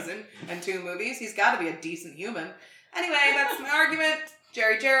full season and 2 movies. He's got to be a decent human. Anyway, that's my argument.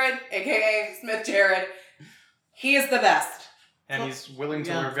 Jerry Jared, a.k.a. Smith Jared. He is the best. And he's willing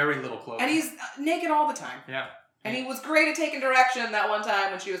to wear very little clothes. And he's naked all the time. Yeah. And he was great at taking direction that one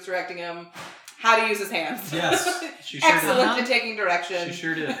time when she was directing him how to use his hands. Yes. She sure Excellent at taking direction. She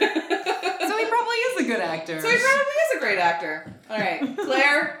sure did. So he probably is a good actor. So he probably is a great actor. All right.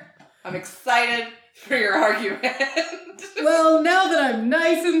 Claire, I'm excited for your argument. Well, now that I'm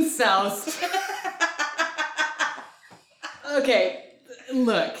nice and soused. Okay.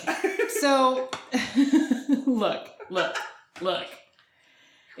 Look. So, look.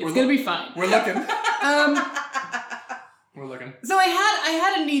 It's gonna be fine. We're looking. We're looking. So I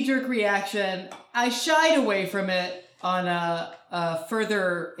had a knee-jerk reaction. I shied away from it on a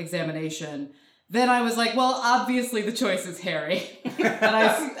further examination. Then I was like, well, obviously the choice is Harry. and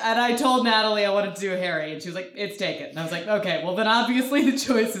I told Natalie I wanted to do Harry, and she was like, it's taken. And I was like, okay, well then obviously the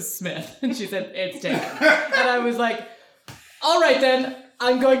choice is Smith. And she said, it's taken. And I was like, all right then,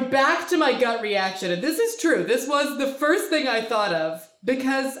 I'm going back to my gut reaction, and this is true. This was the first thing I thought of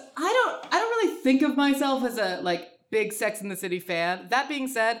because I don't really think of myself as a big Sex and the City fan. That being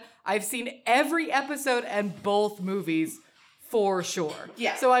said, I've seen every episode and both movies for sure.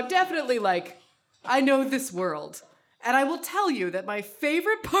 Yeah. So I'm definitely I know this world. And I will tell you that my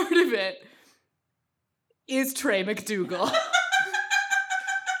favorite part of it is Trey McDougal.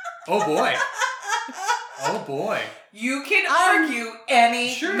 Oh boy. Oh boy. You can argue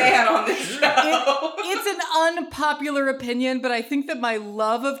any man on this show. It's an unpopular opinion, but I think that my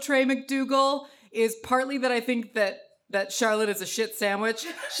love of Trey McDougal is partly that I think that Charlotte is a shit sandwich.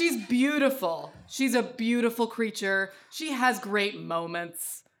 She's beautiful. She's a beautiful creature. She has great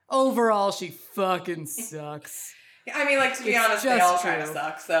moments. Overall, she fucking sucks. I mean, to be honest, they all kind of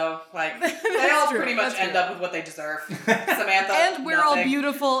suck. So, they all pretty much end up with what they deserve. Samantha, and we're nothing. all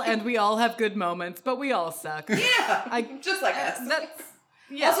beautiful, and we all have good moments, but we all suck. Yeah, just like us.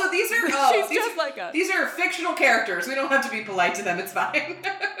 Yeah. Also, these are She's just like us. These are fictional characters. We don't have to be polite to them. It's fine.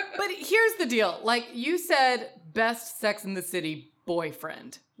 But here's the deal. You said best Sex and the City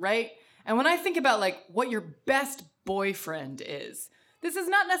boyfriend, right? And when I think about what your best boyfriend is, this is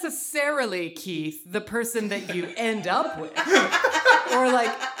not necessarily, Keith, the person that you end up with. Or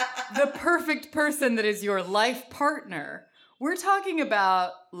the perfect person that is your life partner. We're talking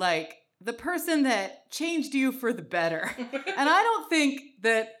about the person that changed you for the better. And I don't think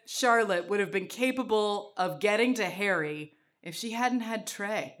that Charlotte would have been capable of getting to Harry if she hadn't had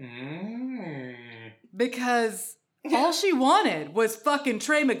Trey. Because all she wanted was fucking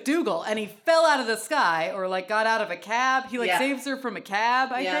Trey McDougal, and he fell out of the sky or got out of a cab. He saves her from a cab,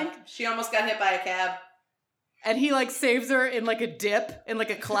 I think. She almost got hit by a cab. And he saves her in a dip, in a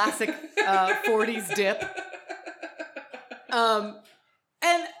classic 40s dip.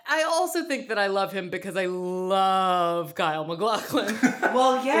 And I also think that I love him because I love Kyle MacLachlan.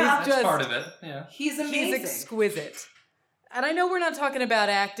 Well, yeah. That's part of it, yeah. He's amazing. He's exquisite. And I know we're not talking about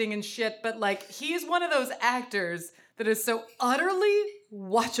acting and shit, but he is one of those actors that is so utterly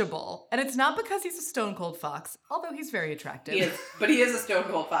watchable. And it's not because he's a stone cold fox, although he's very attractive. He is, but he is a stone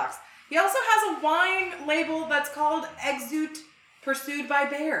cold fox. He also has a wine label that's called Exute Pursued by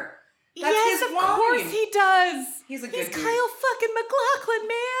Bear. That's yes, his of wine. Course he does. He's a good dude. Kyle fucking MacLachlan,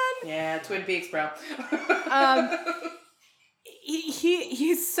 man. Yeah, Twin Peaks, bro.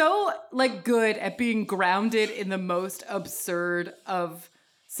 He's so good at being grounded in the most absurd of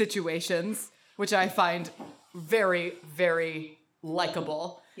situations, which I find very, very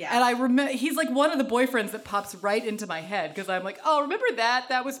likable. Yeah. And I remember he's one of the boyfriends that pops right into my head because I'm oh, remember that?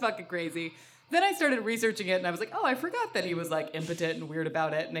 That was fucking crazy. Then I started researching it and I was oh, I forgot that he was impotent and weird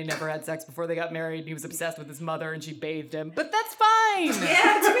about it and they never had sex before they got married and he was obsessed with his mother and she bathed him. But that's fine.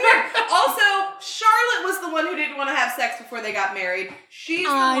 Yeah, it's weird. Also, Charlotte was the one who didn't want to have sex before they got married. She's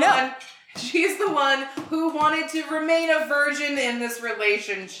the one who wanted to remain a virgin in this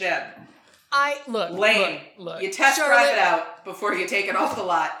relationship. Look. You test drive it out before you take it off the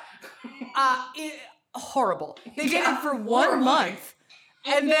lot. Horrible. They dated for 1 month.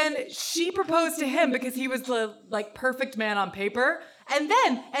 And then she proposed to him because he was the perfect man on paper. And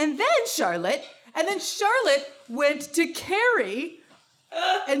then Charlotte went to Carrie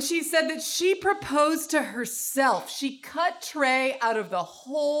and she said that she proposed to herself. She cut Trey out of the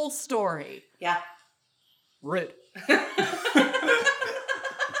whole story. Yeah. Rude.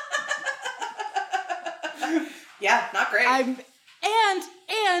 Yeah, not great.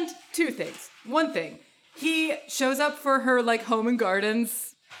 And two things. One thing. He shows up for her home and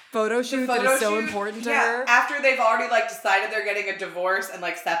gardens photo shoot that is so important to her. After they've already decided they're getting a divorce and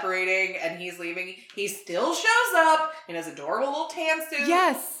separating and he's leaving, he still shows up in his adorable little tan suit.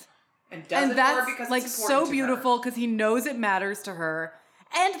 Yes. And does it that's for her because it's so important beautiful because he knows it matters to her.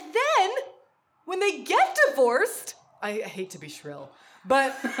 And then when they get divorced, I hate to be shrill,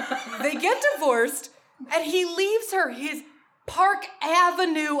 but they get divorced and he leaves her his Park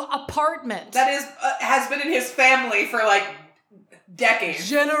Avenue apartment. That is has been in his family for decades.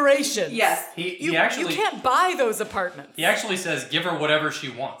 Generations. Yes. He actually... You can't buy those apartments. He actually says, give her whatever she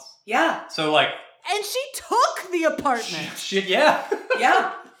wants. Yeah. So, And she took the apartment. Shit, yeah.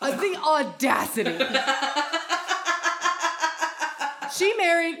 Yeah. The audacity. She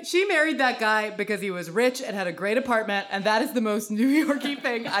married that guy because he was rich and had a great apartment, and that is the most New York-y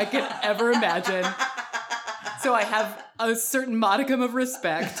thing I could ever imagine. So I have a certain modicum of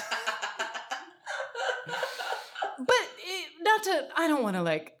respect. But I don't want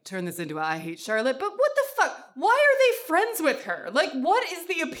to turn this into I hate Charlotte, but what the fuck? Why are they friends with her? What is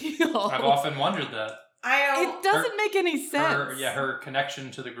the appeal? I've often wondered that. It doesn't make any sense. Her connection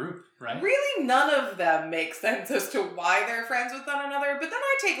to the group, right? Really, none of them make sense as to why they're friends with one another. But then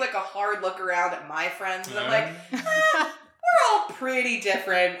I take like a hard look around at my friends, and I'm like, we're all pretty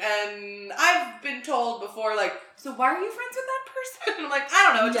different. And I've been told before, like, so why are you friends with that person? And I'm like, I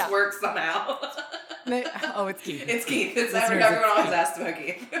don't know, it just works somehow. It's Keith. It's Keith. Everyone always asks about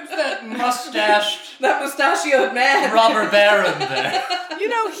Keith. That mustached, that mustachioed man. robber baron there. You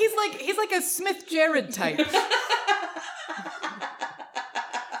know, he's like a Smith Jared type. But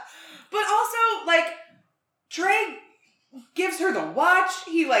also, like, Trey gives her the watch.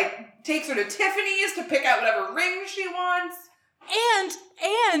 He, like, takes her to Tiffany's to pick out whatever ring she wants.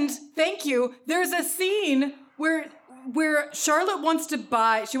 And thank you. There's a scene where Charlotte wants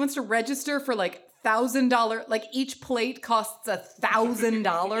to register for like $1,000, like each plate costs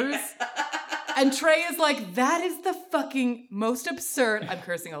 $1,000. And Trey is like, that is the fucking most absurd. I'm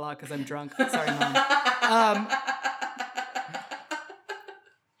cursing a lot because I'm drunk. Sorry, Mom.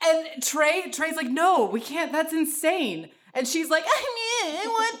 And Trey's like, no, we can't. That's insane. And she's like, I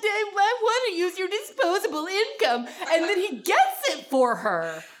want to use your disposable income. And then he gets it for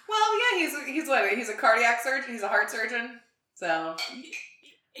her. Well, yeah, he's a cardiac surgeon. He's a heart surgeon. So.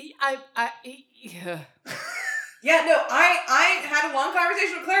 Yeah, no, I had a long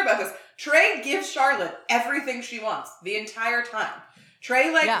conversation with Claire about this. Trey gives Charlotte everything she wants the entire time. Trey,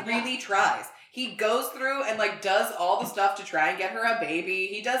 really tries. He goes through and, like, does all the stuff to try and get her a baby.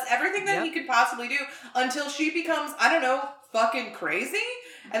 He does everything that he could possibly do until she becomes, I don't know, fucking crazy.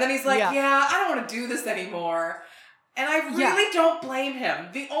 And then he's like, yeah I don't want to do this anymore. And I really don't blame him.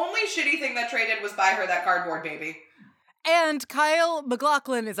 The only shitty thing that Trey did was buy her that cardboard baby. And Kyle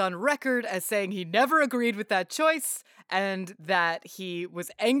MacLachlan is on record as saying he never agreed with that choice and that he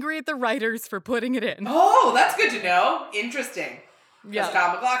was angry at the writers for putting it in. Oh, that's good to know. Interesting. Yeah,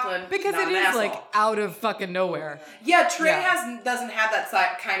 Kyle MacLachlan, because not it an is asshole. like out of fucking nowhere. Yeah, Trey doesn't have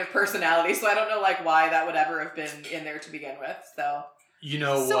that kind of personality, so I don't know like why that would ever have been in there to begin with. So you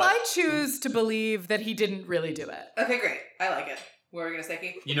know so what? I choose to believe that he didn't really do it. Okay, great. I like it. What were we gonna say,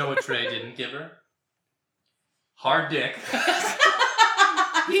 Keith? You know what Trey didn't give her? Hard dick.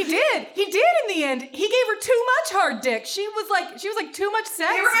 He did in the end. He gave her too much hard dick. She was like too much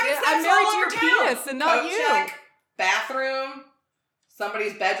sex. They were having sex I'm married all to your over town. penis and not Coat you. check, bathroom,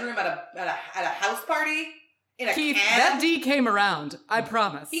 somebody's bedroom at a house party in a Keith, can. that D came around. I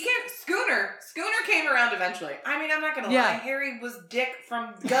promise. He came. Schooner came around eventually. I mean, I'm not gonna lie. Harry was dick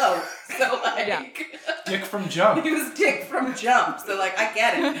from go. So like, Dick from jump. He was dick from jump. So like, I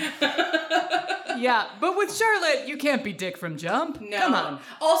get it. Yeah, but with Charlotte, you can't be dick from jump. No. Come on.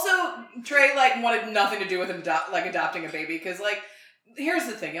 Also, Trey like wanted nothing to do with adopting a baby because like, here's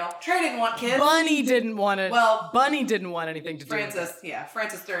the thing, y'all. Trey didn't want kids. Bunny didn't want it. Well, Bunny didn't want anything to do with it.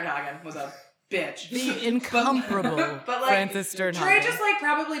 Francis Sternhagen was a bitch. The incomparable but like, Francis Sternhagen. Trey just like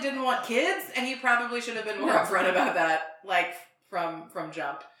probably didn't want kids, and he probably should have been more upfront about that, like from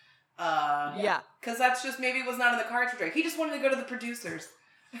jump. Because that's just maybe was not in the cards for Trey. He just wanted to go to the producers.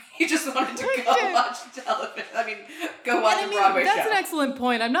 He just wanted to go watch television. I mean, go watch a Broadway show. That's an excellent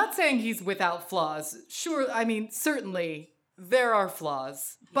point. I'm not saying he's without flaws. Sure, I mean, certainly there are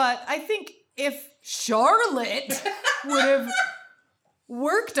flaws. But I think if Charlotte would have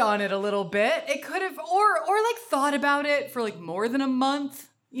worked on it a little bit, it could have, or like thought about it for like more than a month.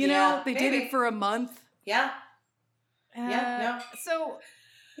 You know, they did it for a month. Yeah. So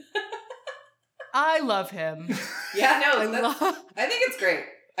I love him. Yeah, no, I think it's great.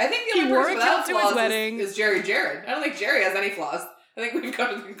 I think the only person without flaws is Jerry Jared. I don't think Jerry has any flaws. I think we've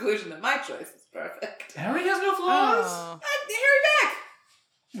come to the conclusion that my choice is perfect. Harry has no flaws? Harry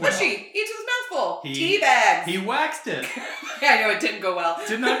Beck! Mushy. Eats his mouthful. Teabags. He waxed it. Yeah, I know, it didn't go well.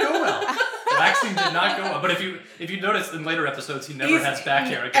 Did not go well. Waxing did not go well. But if you notice in later episodes, he never has back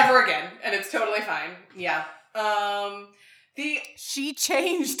hair again. Ever again. And it's totally fine. Yeah. She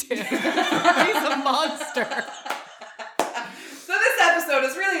changed him. He's a monster. So this episode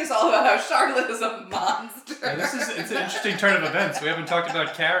is really just all about how Charlotte is a monster. Yeah, it's an interesting turn of events. We haven't talked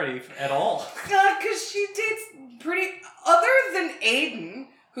about Carrie at all. Because she dates other than Aiden,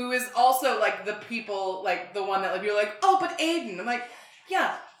 who is also like the people, like the one that like you're like, oh, but Aiden. I'm like,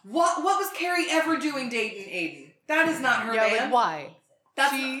 yeah, what was Carrie ever doing dating Aiden? That is not her man. Like why?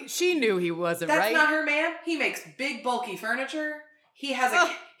 She knew he wasn't that's right. That's not her man. He makes big bulky furniture. He has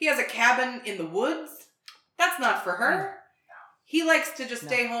a cabin in the woods. That's not for her. He likes to just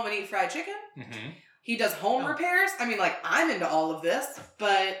stay home and eat fried chicken. Mm-hmm. He does home repairs. I mean, like, I'm into all of this,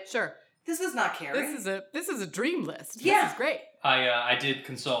 but... Sure. This is not Carrie. This is a dream list. Yeah. This is great. I did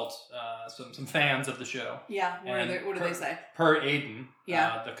consult some fans of the show. Yeah. What do they say? Per Aiden,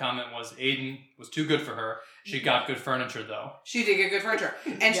 Yeah. the comment was Aiden was too good for her. She got good furniture though. She did get good furniture.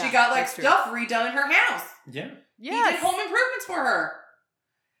 And she Yeah, got like that's true. stuff redone in her house. Yeah. He did home improvements for her.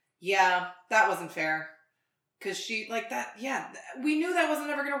 Yeah, that wasn't fair. Cause she like that. Yeah, we knew that wasn't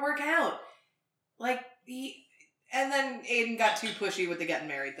ever gonna work out. Like and then Aiden got too pushy with the getting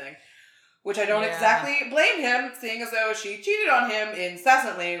married thing, which I don't Yeah. exactly blame him, seeing as though she cheated on him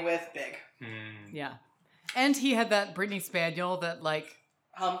incessantly with Big Yeah. And he had that Brittany Spaniel that like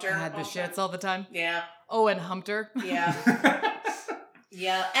Humped her. had the shits all the time. Yeah, Oh, and humped her. yeah,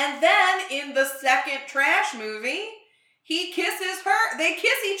 yeah. And then in the second Trash movie, he kisses her. They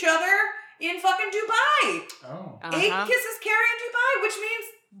kiss each other in fucking Dubai. Oh. Aiden kisses Carrie in Dubai, which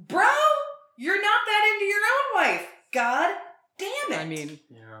means, bro, you're not that into your own wife. God damn it. I mean,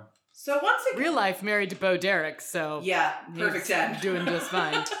 Yeah. so once again, real life married to Bo Derek, so yeah, perfect he's 10. doing just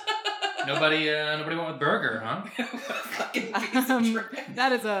fine. Nobody went with Burger, huh? Fucking piece of shit.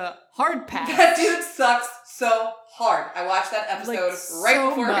 That is a hard pass. That dude sucks so hard. I watched that episode right so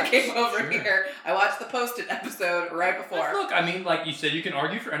before much. we came over Sure. here. I watched the Post-it episode right before. Look, I mean, like you said, you can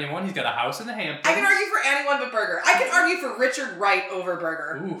argue for anyone. He's got a house in the Hamptons. I can argue for anyone but Burger. I can argue for Richard Wright over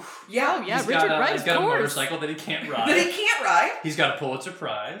Burger. Ooh. Yeah. Oh, yeah, He's Richard got Wright, He's of got a course. motorcycle that he can't ride. That he can't ride. He's got a Pulitzer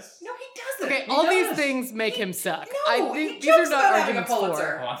Prize. No, he doesn't. Okay, He all does. these things make him suck. No, he these are jokes not about having a arguments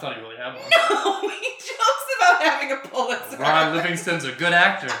Pulitzer. Oh, I thought he really had one. No, he jokes about having a Pulitzer. Ron Livingston's a good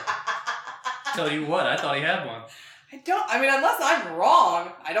actor. Tell you what, I thought he had one. I mean, unless I'm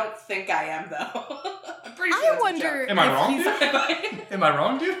wrong, I don't think I am, though. I'm pretty sure I that's a wonder joke. Am I if wrong? he's- Am I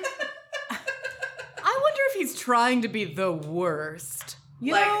wrong, dude? I wonder if he's trying to be the worst.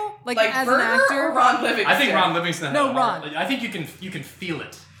 You Like- know? Like as Burger an actor. or Ron Livingston? I think Ron Livingston had No, a heart. Ron. I think you can feel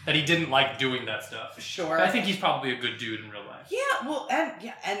it that he didn't like doing that stuff. Sure. But I think he's probably a good dude in real life. Yeah, well,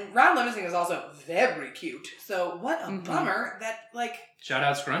 and Ron Livingston is also very cute. So what a bummer that, like, Shout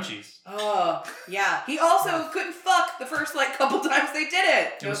out Scrunchies. oh, yeah. He also couldn't fuck the first, like, couple times they did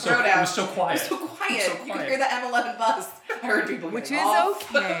it. It was No so throwdown. quiet. It was so quiet. It was so You could quiet. hear the M11 bus. I heard people Which is getting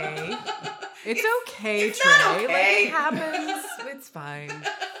off. okay. It's okay, it's Trey. not okay. Like, it happens. It's fine.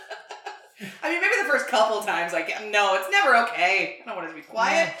 I mean, maybe the first couple times, like, no, it's never okay. I don't want it to be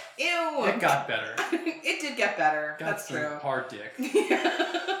quiet. Ew. It got better. It did get better. Got That's some true. hard dick.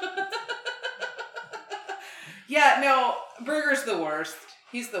 Yeah, no, Burger's the worst.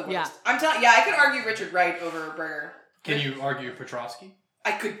 He's the worst. Yeah. I'm telling. Yeah, I could argue Richard Wright over Burger. Can you argue Petrovsky?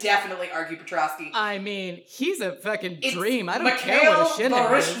 I could definitely argue Petrovsky. I mean, he's a fucking It's dream. I don't Mikhail care what a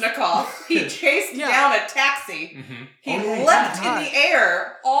shithead is. Baryshnikov. He chased Yeah. down a taxi. Mm-hmm. He Oh, leapt yeah. in the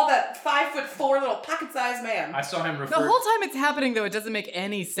air. All that 5'4" little pocket-sized man. I saw him The refer. whole time it's happening, though, it doesn't make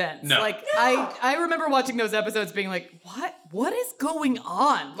any sense. No. Like, No. I remember watching those episodes being like, what is going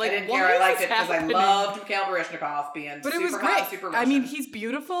on? Like, I didn't why care. I is liked this it because I happening? loved Mikhail Baryshnikov being But super it was hot and great. super I mean, Russian. he's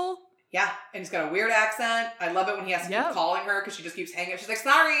beautiful. Yeah, and he's got a weird accent. I love it when he has to Yep. keep calling her because she just keeps hanging. She's like,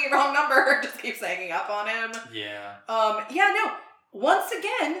 sorry, wrong number. Just keeps hanging up on him. Yeah. Yeah, no. Once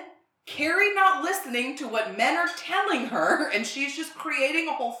again, Carrie not listening to what men are telling her, and she's just creating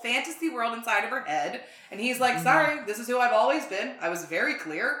a whole fantasy world inside of her head. And he's like, sorry, this is who I've always been. I was very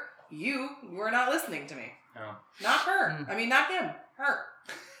clear. You were not listening to me. No. Not her. I mean, not him. Her.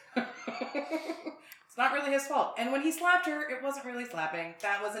 It's not really his fault. And when he slapped her, it wasn't really slapping.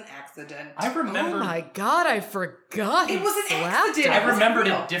 That was an accident. I remember. Oh my god, I forgot. It he was an slapped accident. her. I It wasn't remembered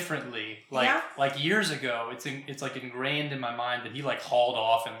real. it differently. Like Yeah? like years ago, it's like ingrained in my mind that he like hauled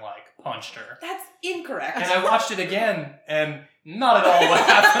off and like punched her. That's incorrect. And I watched it again, and not at all what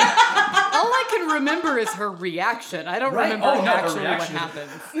happened. All I can remember is her reaction. I don't Right. remember Oh, no, her actually what reaction.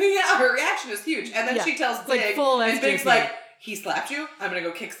 happens. Yeah, her reaction is huge. And then Yeah. she tells It's like Big, full and Big's SJP. like, he slapped you? I'm gonna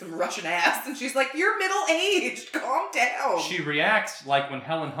go kick some Russian ass. And she's like, you're middle-aged. Calm down. She reacts like when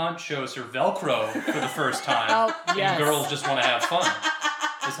Helen Hunt shows her Velcro for the first time. Oh, yes. And girls just want to have fun.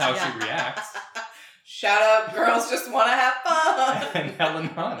 Is how Yeah. she reacts. Shut up, girls just want to have fun. And Helen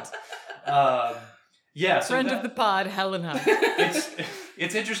Hunt. Yeah, so Friend that- of the pod, Helen Hunt.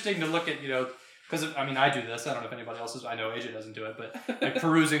 it's interesting to look at, because I mean I do this. I don't know if anybody else is. I know AJ doesn't do it, but like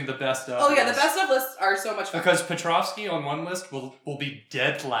perusing the best of. Oh yeah, the lists. best of lists are so much fun. Because Petrovsky on one list will be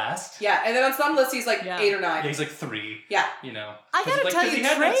dead last. Yeah, and then on some lists he's like Yeah. 8 or Yeah, 9. he's like 3. Yeah. I gotta tell 'cause you, he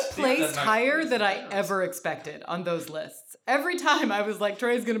had Trey that- he had placed that nice- higher than I ever expected on those lists. Every time I was like,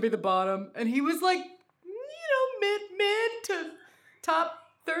 Trey's gonna be the bottom, and he was like, mid to top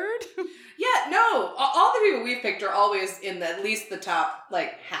third. Yeah, no, all the people we've picked are always in at least the top,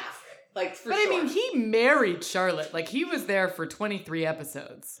 like, half. Like, for But sure. I mean, he married Charlotte. Like, he was there for 23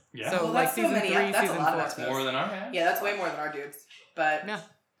 episodes. Yeah. So, Well, like, that's so season many- 3, that's a season lot of 4. episodes. More than our man. Yeah, that's way more than our dudes. But, Yeah.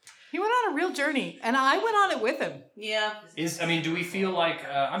 He went on a real journey, and I went on it with him. yeah. Do we feel like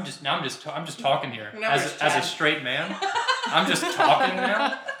I'm just talking here Now we're as just a chatting. straight man? I'm just talking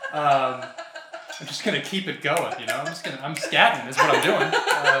now. I'm just gonna keep it going, you know. I'm scatting is what I'm doing.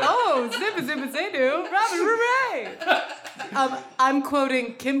 Oh, zippa zippa zay-do, Robin Ray. I'm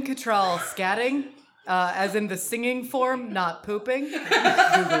quoting Kim Cattrall scatting, as in the singing form, not pooping. Google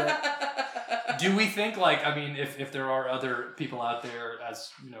it. Do we think if there are other people out there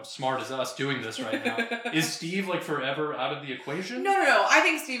as smart as us doing this right now, is Steve like forever out of the equation? No. I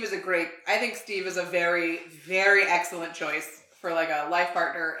think Steve is a very, very excellent choice for like a life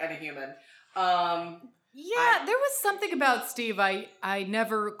partner and a human. Yeah, there was something about Steve I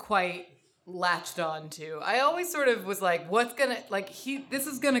never quite latched on to. I always sort of was like, this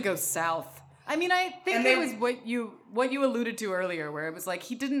is gonna go south. I mean, I think it was what you alluded to earlier, where it was like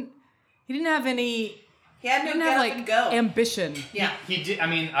he didn't have any. He had no He didn't get have up like and go. ambition. Yeah, He did. I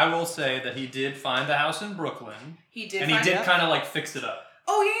mean, I will say that he did find the house in Brooklyn, he did. and he find did out. kind of like fix it up.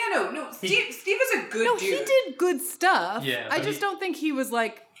 Oh yeah, no. Steve is a good No, dude. he did good stuff. Yeah, I but just don't think he was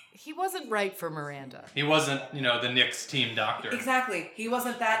like he wasn't right for Miranda. He wasn't, the Knicks team doctor. Exactly. He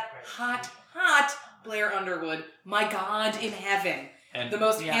wasn't that hot Blair Underwood. My God in heaven. And The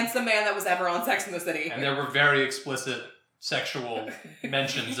most handsome man that was ever on Sex and the City. And there were very explicit sexual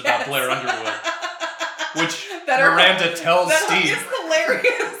mentions about Blair Underwood, which Miranda tells Steve. It's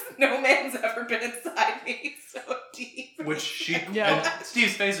hilarious. No man's ever been inside me so deep. Which Yeah. and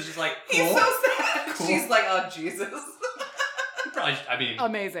Steve's face is just like, cool. He's so sad. Cool. She's like, oh, Jesus. Probably, I mean,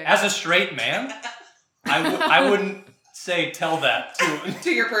 Amazing. as a straight man, I wouldn't say tell that to.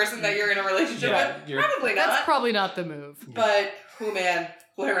 To your person that you're in a relationship Yeah, with? you're- Probably not. That's probably not the move. But, man,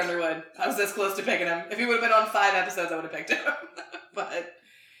 Blair Underwood. I was this close to picking him. If he would have been on 5 episodes, I would have picked him. But,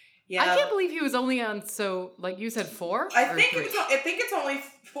 yeah. I can't believe he was only on like you said 4? I Or think 3? it's only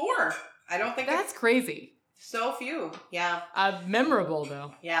 4. I don't think That's it's crazy. so few. Yeah. Memorable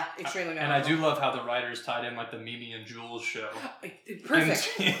though. Yeah. Extremely And I memorable. do love how the writers tied in like the Mimi and Jules show. Perfect.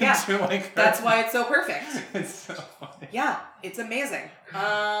 Into, Yeah. into, like, That's why it's so perfect. It's so funny. Yeah, it's amazing.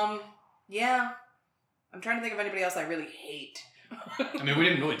 Yeah. I'm trying to think of anybody else I really hate. I mean, we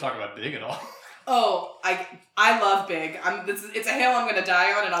didn't really talk about Big at all. Oh, I love Big. It's a hill I'm gonna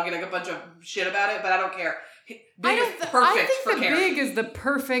die on, and I'll get a bunch of shit about it, but I don't care. Big is perfect I think for that Carrie. Big is the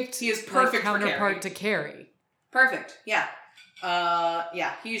perfect. He is perfect for counterpart Carrie. to Carrie. Perfect. Yeah.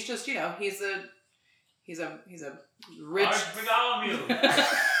 Yeah. He's just he's a rich.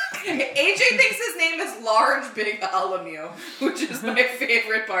 AJ thinks his name is Large Big Alamu, which is my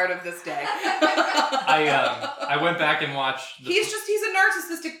favorite part of this day. I went back and watched. He's a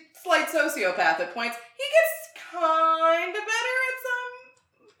narcissistic, slight sociopath at points. He gets kind of better at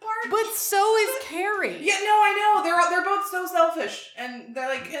some parts. But so is Carrie. Yeah, no, I know. They're both so selfish, and they're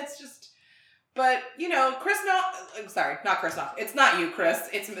like, it's just. But Chris sorry, not Chris Noth. It's not you, Chris.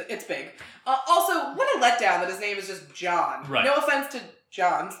 It's Big. Also, what a letdown that his name is just John. Right. No offense to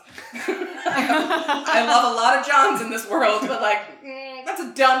Johns. I love a lot of Johns in this world, but that's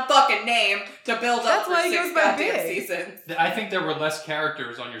a dumb fucking name to build up That's for why he 6 goes by goddamn Big. seasons. I think there were less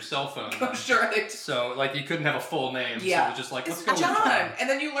characters on your cell phone. I'm sure they So, you couldn't have a full name. Yeah. So it was just like, let's It's go with John. And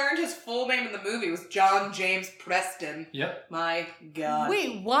then you learned his full name in the movie was John James Preston. Yep. My God.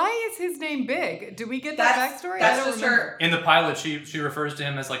 Wait, why is his name Big? Do we get that backstory? That's I don't just remember. her. In the pilot, she refers to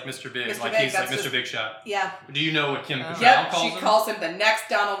him as Mr. Big. Mr. Like Big, he's like that's Mr. Big Shot. Yeah. Do you know what Kim Cattrall Yep. calls She him? calls him the next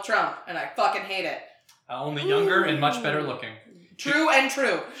Donald Trump, and I fucking hate it. Only younger and much better looking. True and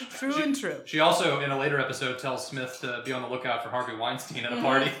true. True and true. She also, in a later episode, tells Smith to be on the lookout for Harvey Weinstein at a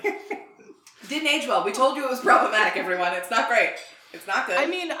party. Didn't age well. We told you it was problematic, everyone. It's not great. It's not good. I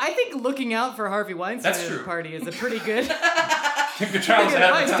mean, I think looking out for Harvey Weinstein That's at a true. party is a pretty good, Kim pretty Cattrall's good ahead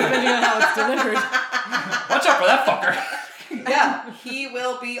advice, of the depending time. on how it's delivered. Watch out for that fucker. Yeah, he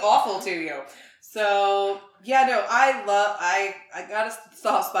will be awful to you. So, yeah, no, I got a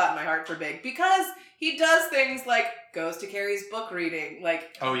soft spot in my heart for Big because he does things like goes to Carrie's book reading,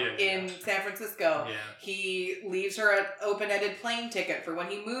 Oh, yeah. in San Francisco. Yeah. He leaves her an open-ended plane ticket for when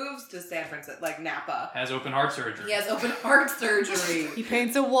he moves to San Francisco, Napa. Has open heart surgery. He has open heart surgery. He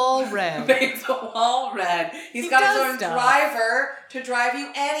paints a wall red. Paints a wall red. He's He got his does own stuff. driver to drive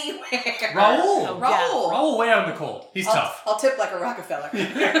you anywhere. Raul. Oh, Raul. Raul way out in the cold. He's tough. I'll tip like a Rockefeller.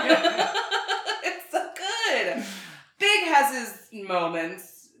 It's so good. Big has his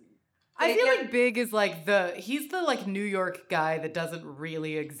moments. I feel like Big is like he's the like New York guy that doesn't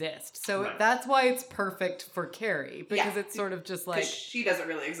really exist. So Right. that's why it's perfect for Carrie because it's sort of just like she doesn't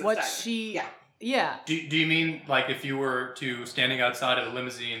really exist. what either. she Yeah. Yeah. Do you mean like if you were to standing outside of a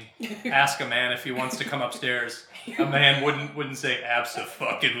limousine, ask a man if he wants to come upstairs, a man wouldn't say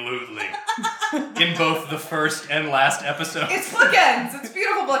abso-fucking-lutely in both the first and last episode. It's bookends. It's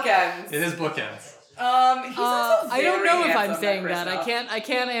beautiful bookends. It is bookends. He's also I don't very know if I'm handsome, saying Chris that. I Noth.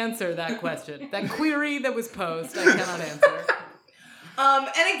 can't answer that question. That query that was posed, I cannot answer.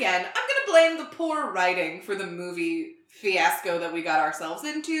 And again, I'm gonna blame the poor writing for the movie fiasco that we got ourselves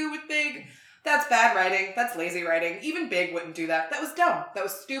into with Big. That's bad writing. That's lazy writing. Even Big wouldn't do that. That was dumb. That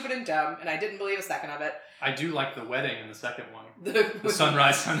was stupid and dumb, and I didn't believe a second of it. I do like the wedding in the second one. The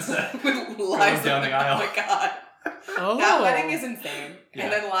Sunrise, sunset. with lives down the aisle. Oh my god. Oh, That wedding is insane. Yeah.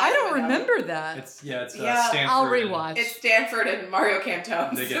 And then live I don't without- remember that. It's Yeah, Stanford. I'll and rewatch. It's Stanford and Mario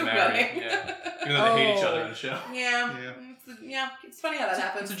Cantone's They get married. wedding. Yeah. Even though they hate each Oh. other in the show. Yeah. It's funny how that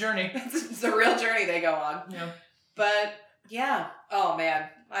happens. It's a journey. It's a real journey they go on. Yeah. But yeah. Oh man.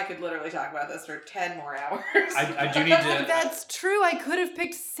 I could literally talk about this for 10 more hours. I do need to. That's true. I could have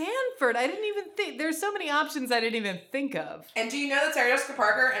picked Sanford. I didn't even think. There's so many options I didn't even think of. And do you know that Sarah Jessica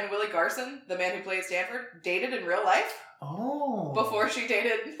Parker and Willie Garson, the man who played Stanford, dated in real life Oh. before she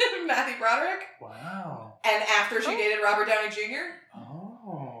dated Matthew Broderick? Wow. And after she dated Robert Downey Jr.?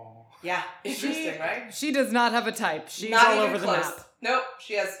 Oh. Yeah. Interesting, right? She does not have a type. She's Not all even over the close. map. Nope,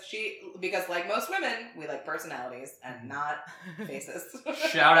 because like most women, we like personalities and not faces.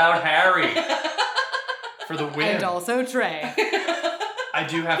 Shout out Harry for the win. And also Trey. I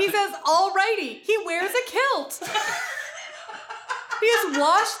do have He to. says, alrighty, he wears a kilt. He is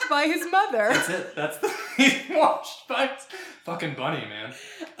washed by his mother. That's it. That's he's washed by his fucking bunny, man.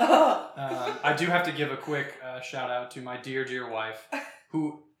 Ugh. I do have to give a quick shout out to my dear wife,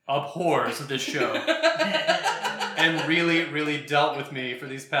 who abhors this show and really dealt with me for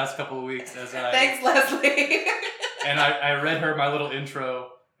these past couple of weeks as I. Thanks, Leslie. And I read her my little intro,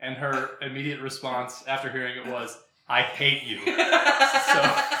 and her immediate response after hearing it was, "I hate you."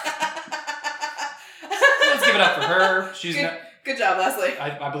 Let's give it up for her. She's Good- not. Good job, Leslie.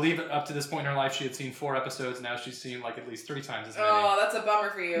 I believe up to this point in her life, she had seen 4 episodes. Now she's seen like at least 3 times as many. Oh, that's a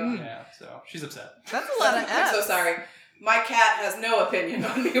bummer for you. Yeah, so she's upset. That's a lot of I'm so F's. sorry. My cat has no opinion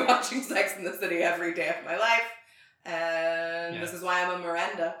on me watching Sex in the City every day of my life. And this is why I'm a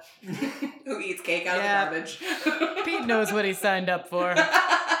Miranda who eats cake out Yeah. of the garbage. Pete knows what he signed up for.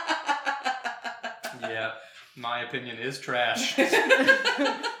 Yeah, my opinion is trash.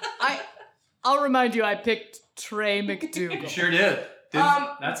 I'll remind you, I picked Trey You McDougal. sure did.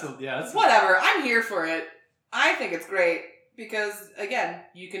 That's Whatever. I'm here for it. I think it's great because, again,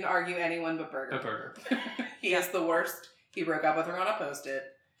 you can argue anyone but Burger. a burger. He is the worst. He broke up with her on a Post-it.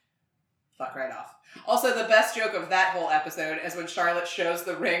 Fuck right off. Also, the best joke of that whole episode is when Charlotte shows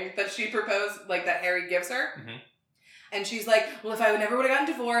the ring that she proposed, like that Harry gives her. Mhm. And she's like, well, if I never would have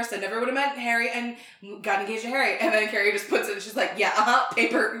gotten divorced, I never would have met Harry and got engaged to Harry. And then Carrie just puts it, and she's like, yeah,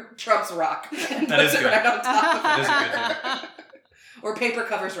 paper trumps rock. And That puts is it good. right on top of That it. is a good joke. Or paper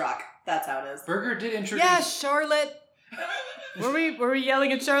covers rock. That's how it is. Burger did introduce. Yeah, Charlotte. Were we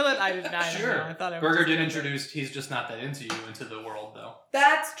yelling at Charlotte? I didn't know. Sure. I thought I was Burger just did gonna- introduce. He's just not that into you into the world, though.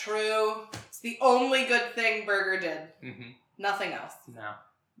 That's true. It's the only good thing Burger did. Mm-hmm. Nothing else. No.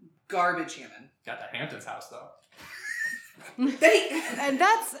 Garbage human. Got the Hamptons house though. And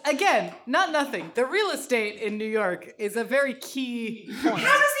that's, again, not nothing. The real estate in New York is a very key point.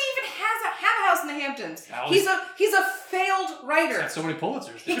 How does he even have a house in the Hamptons? How He's is- a failed writer. Got so many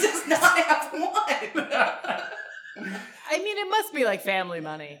Pulitzers. He dude. does not have one. I mean, it must be like family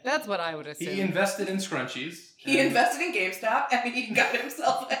money. That's what I would assume. He invested in scrunchies. He and- invested in GameStop and he got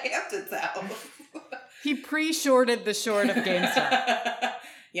himself a Hamptons house. He pre-shorted the short of GameStop.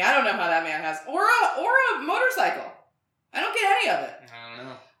 Yeah, I don't know how that man has or a motorcycle. I don't get any of it. I don't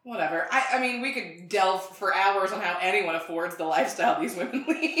know. Whatever. I mean, we could delve for hours on how anyone affords the lifestyle these women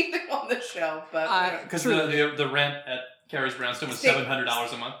lead on this show, but Because Truly. the rent at Carrie's Brownstone was State-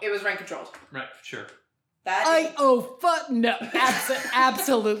 $700 a month. it was rent controlled. Right. Sure. That No,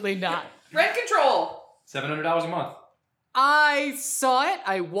 absolutely not. rent control. $700 a month. I saw it.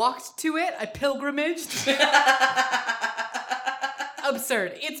 I walked to it. I pilgrimaged.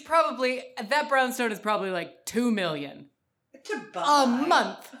 Absurd. It's probably, that brownstone is probably like $2 million To buy a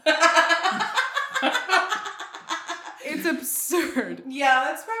month. It's absurd. Yeah,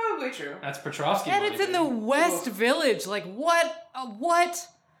 that's probably true. That's Petrovsky. And money, it's in the baby. West Village. Like, what? What?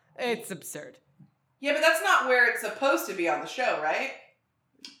 It's absurd. Yeah, but that's not where it's supposed to be on the show, right?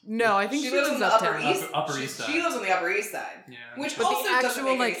 No, I think she lives on the uptown. Upper East Side. She lives on the Upper East Side. Yeah. Which But also the doesn't actual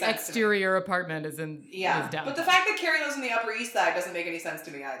make any like sense to me. exterior apartment is in Yeah, is downtown. but the fact that Carrie lives on the Upper East Side doesn't make any sense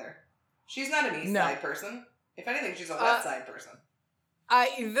to me either. She's not an East No. Side person. If anything, she's a West Side person. I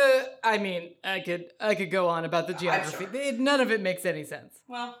could go on about the geography. sure. None of it makes any sense.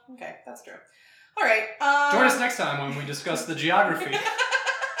 Well, okay, that's true. All right. Join us next time when we discuss the geography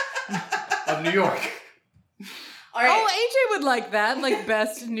of New York. All right. Oh, AJ would like that, like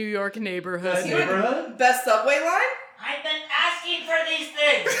best New York neighborhood. Best neighborhood? Best subway line? I've been asking for these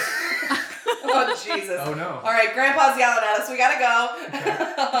things. Oh, Jesus. Oh, no. All right, Grandpa's yelling at us. We gotta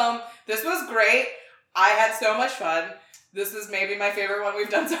go. This was great. I had so much fun. This is maybe my favorite one we've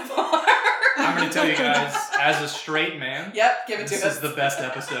done so far. I'm going to tell you guys, as a straight man, Yep, give it to this us. is the best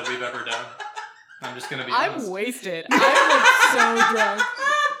episode we've ever done. I'm just going to be honest. I'm wasted. I'm so drunk.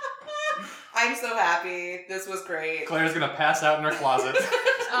 I'm so happy. This was great. Claire's going to pass out in her closet.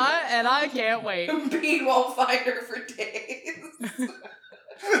 And I can't wait. Bean won't find her for days.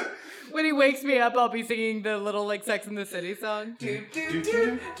 When he wakes me up, I'll be singing the little like Sex and the City song. Do do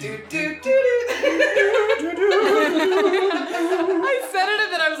do do do do. I said it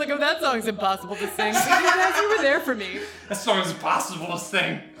and then I was like, oh, that song's impossible to sing. But you guys, you were there for me. That song is impossible to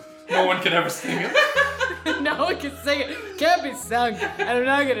sing. No one can ever sing it. No one can sing it. Can't be sung. And I'm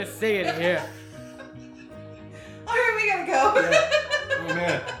not gonna sing it here. All right, we gotta go. Oh,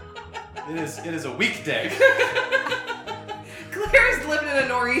 man. It is a weekday. Claire's living in a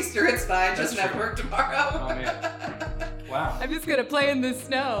nor'easter. It's fine. Just That's network tomorrow. Oh, man. Wow. I'm just gonna play in the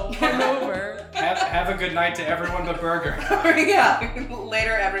snow. Come over. Have a good night to everyone but Burger. Yeah.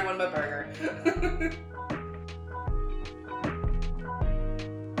 Later, everyone but Burger.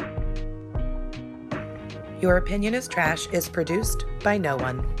 Your Opinion is Trash is produced by no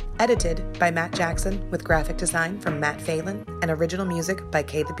one. Edited by Matt Jackson with graphic design from Matt Phelan and original music by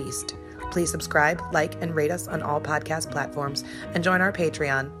Kay the Beast. Please subscribe, like, and rate us on all podcast platforms and join our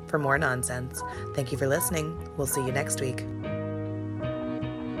Patreon for more nonsense. Thank you for listening. We'll see you next week.